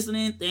guys for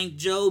listening. Thank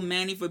Joe,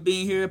 Manny for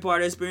being here,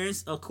 part of the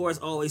experience. Of course,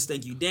 always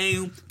thank you,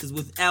 Daniel, because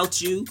without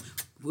you,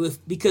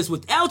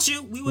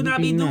 we would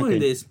not be doing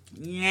this.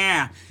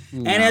 Yeah.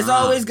 And as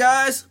always,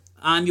 guys,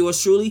 I'm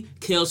yours truly,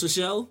 Kelso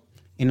Show.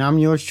 And I'm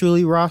yours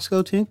truly,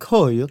 Roscoe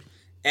Tinkoya.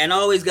 And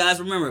always, guys,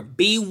 remember,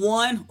 be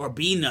one or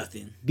be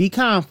nothing. Be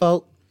kind,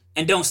 folk.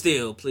 And don't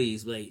steal,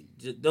 please. Like,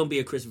 don't be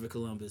a Christopher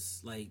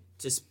Columbus. Like,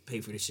 just pay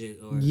for the shit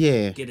or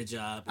get a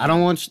job. I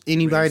don't want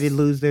anybody to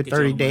lose their Get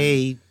your own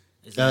 30-day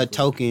Exactly.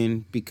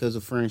 token because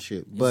of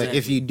friendship. But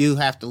if you do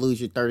have to lose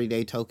your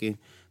 30-day token,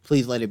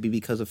 please let it be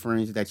because of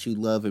friends that you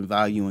love and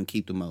value and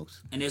keep the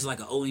most. And there's like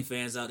an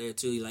OnlyFans out there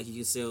too. Like, you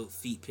can sell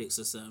feet pics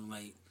or something.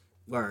 Like,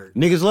 word.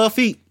 Niggas love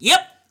feet. Yep.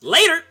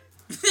 Later.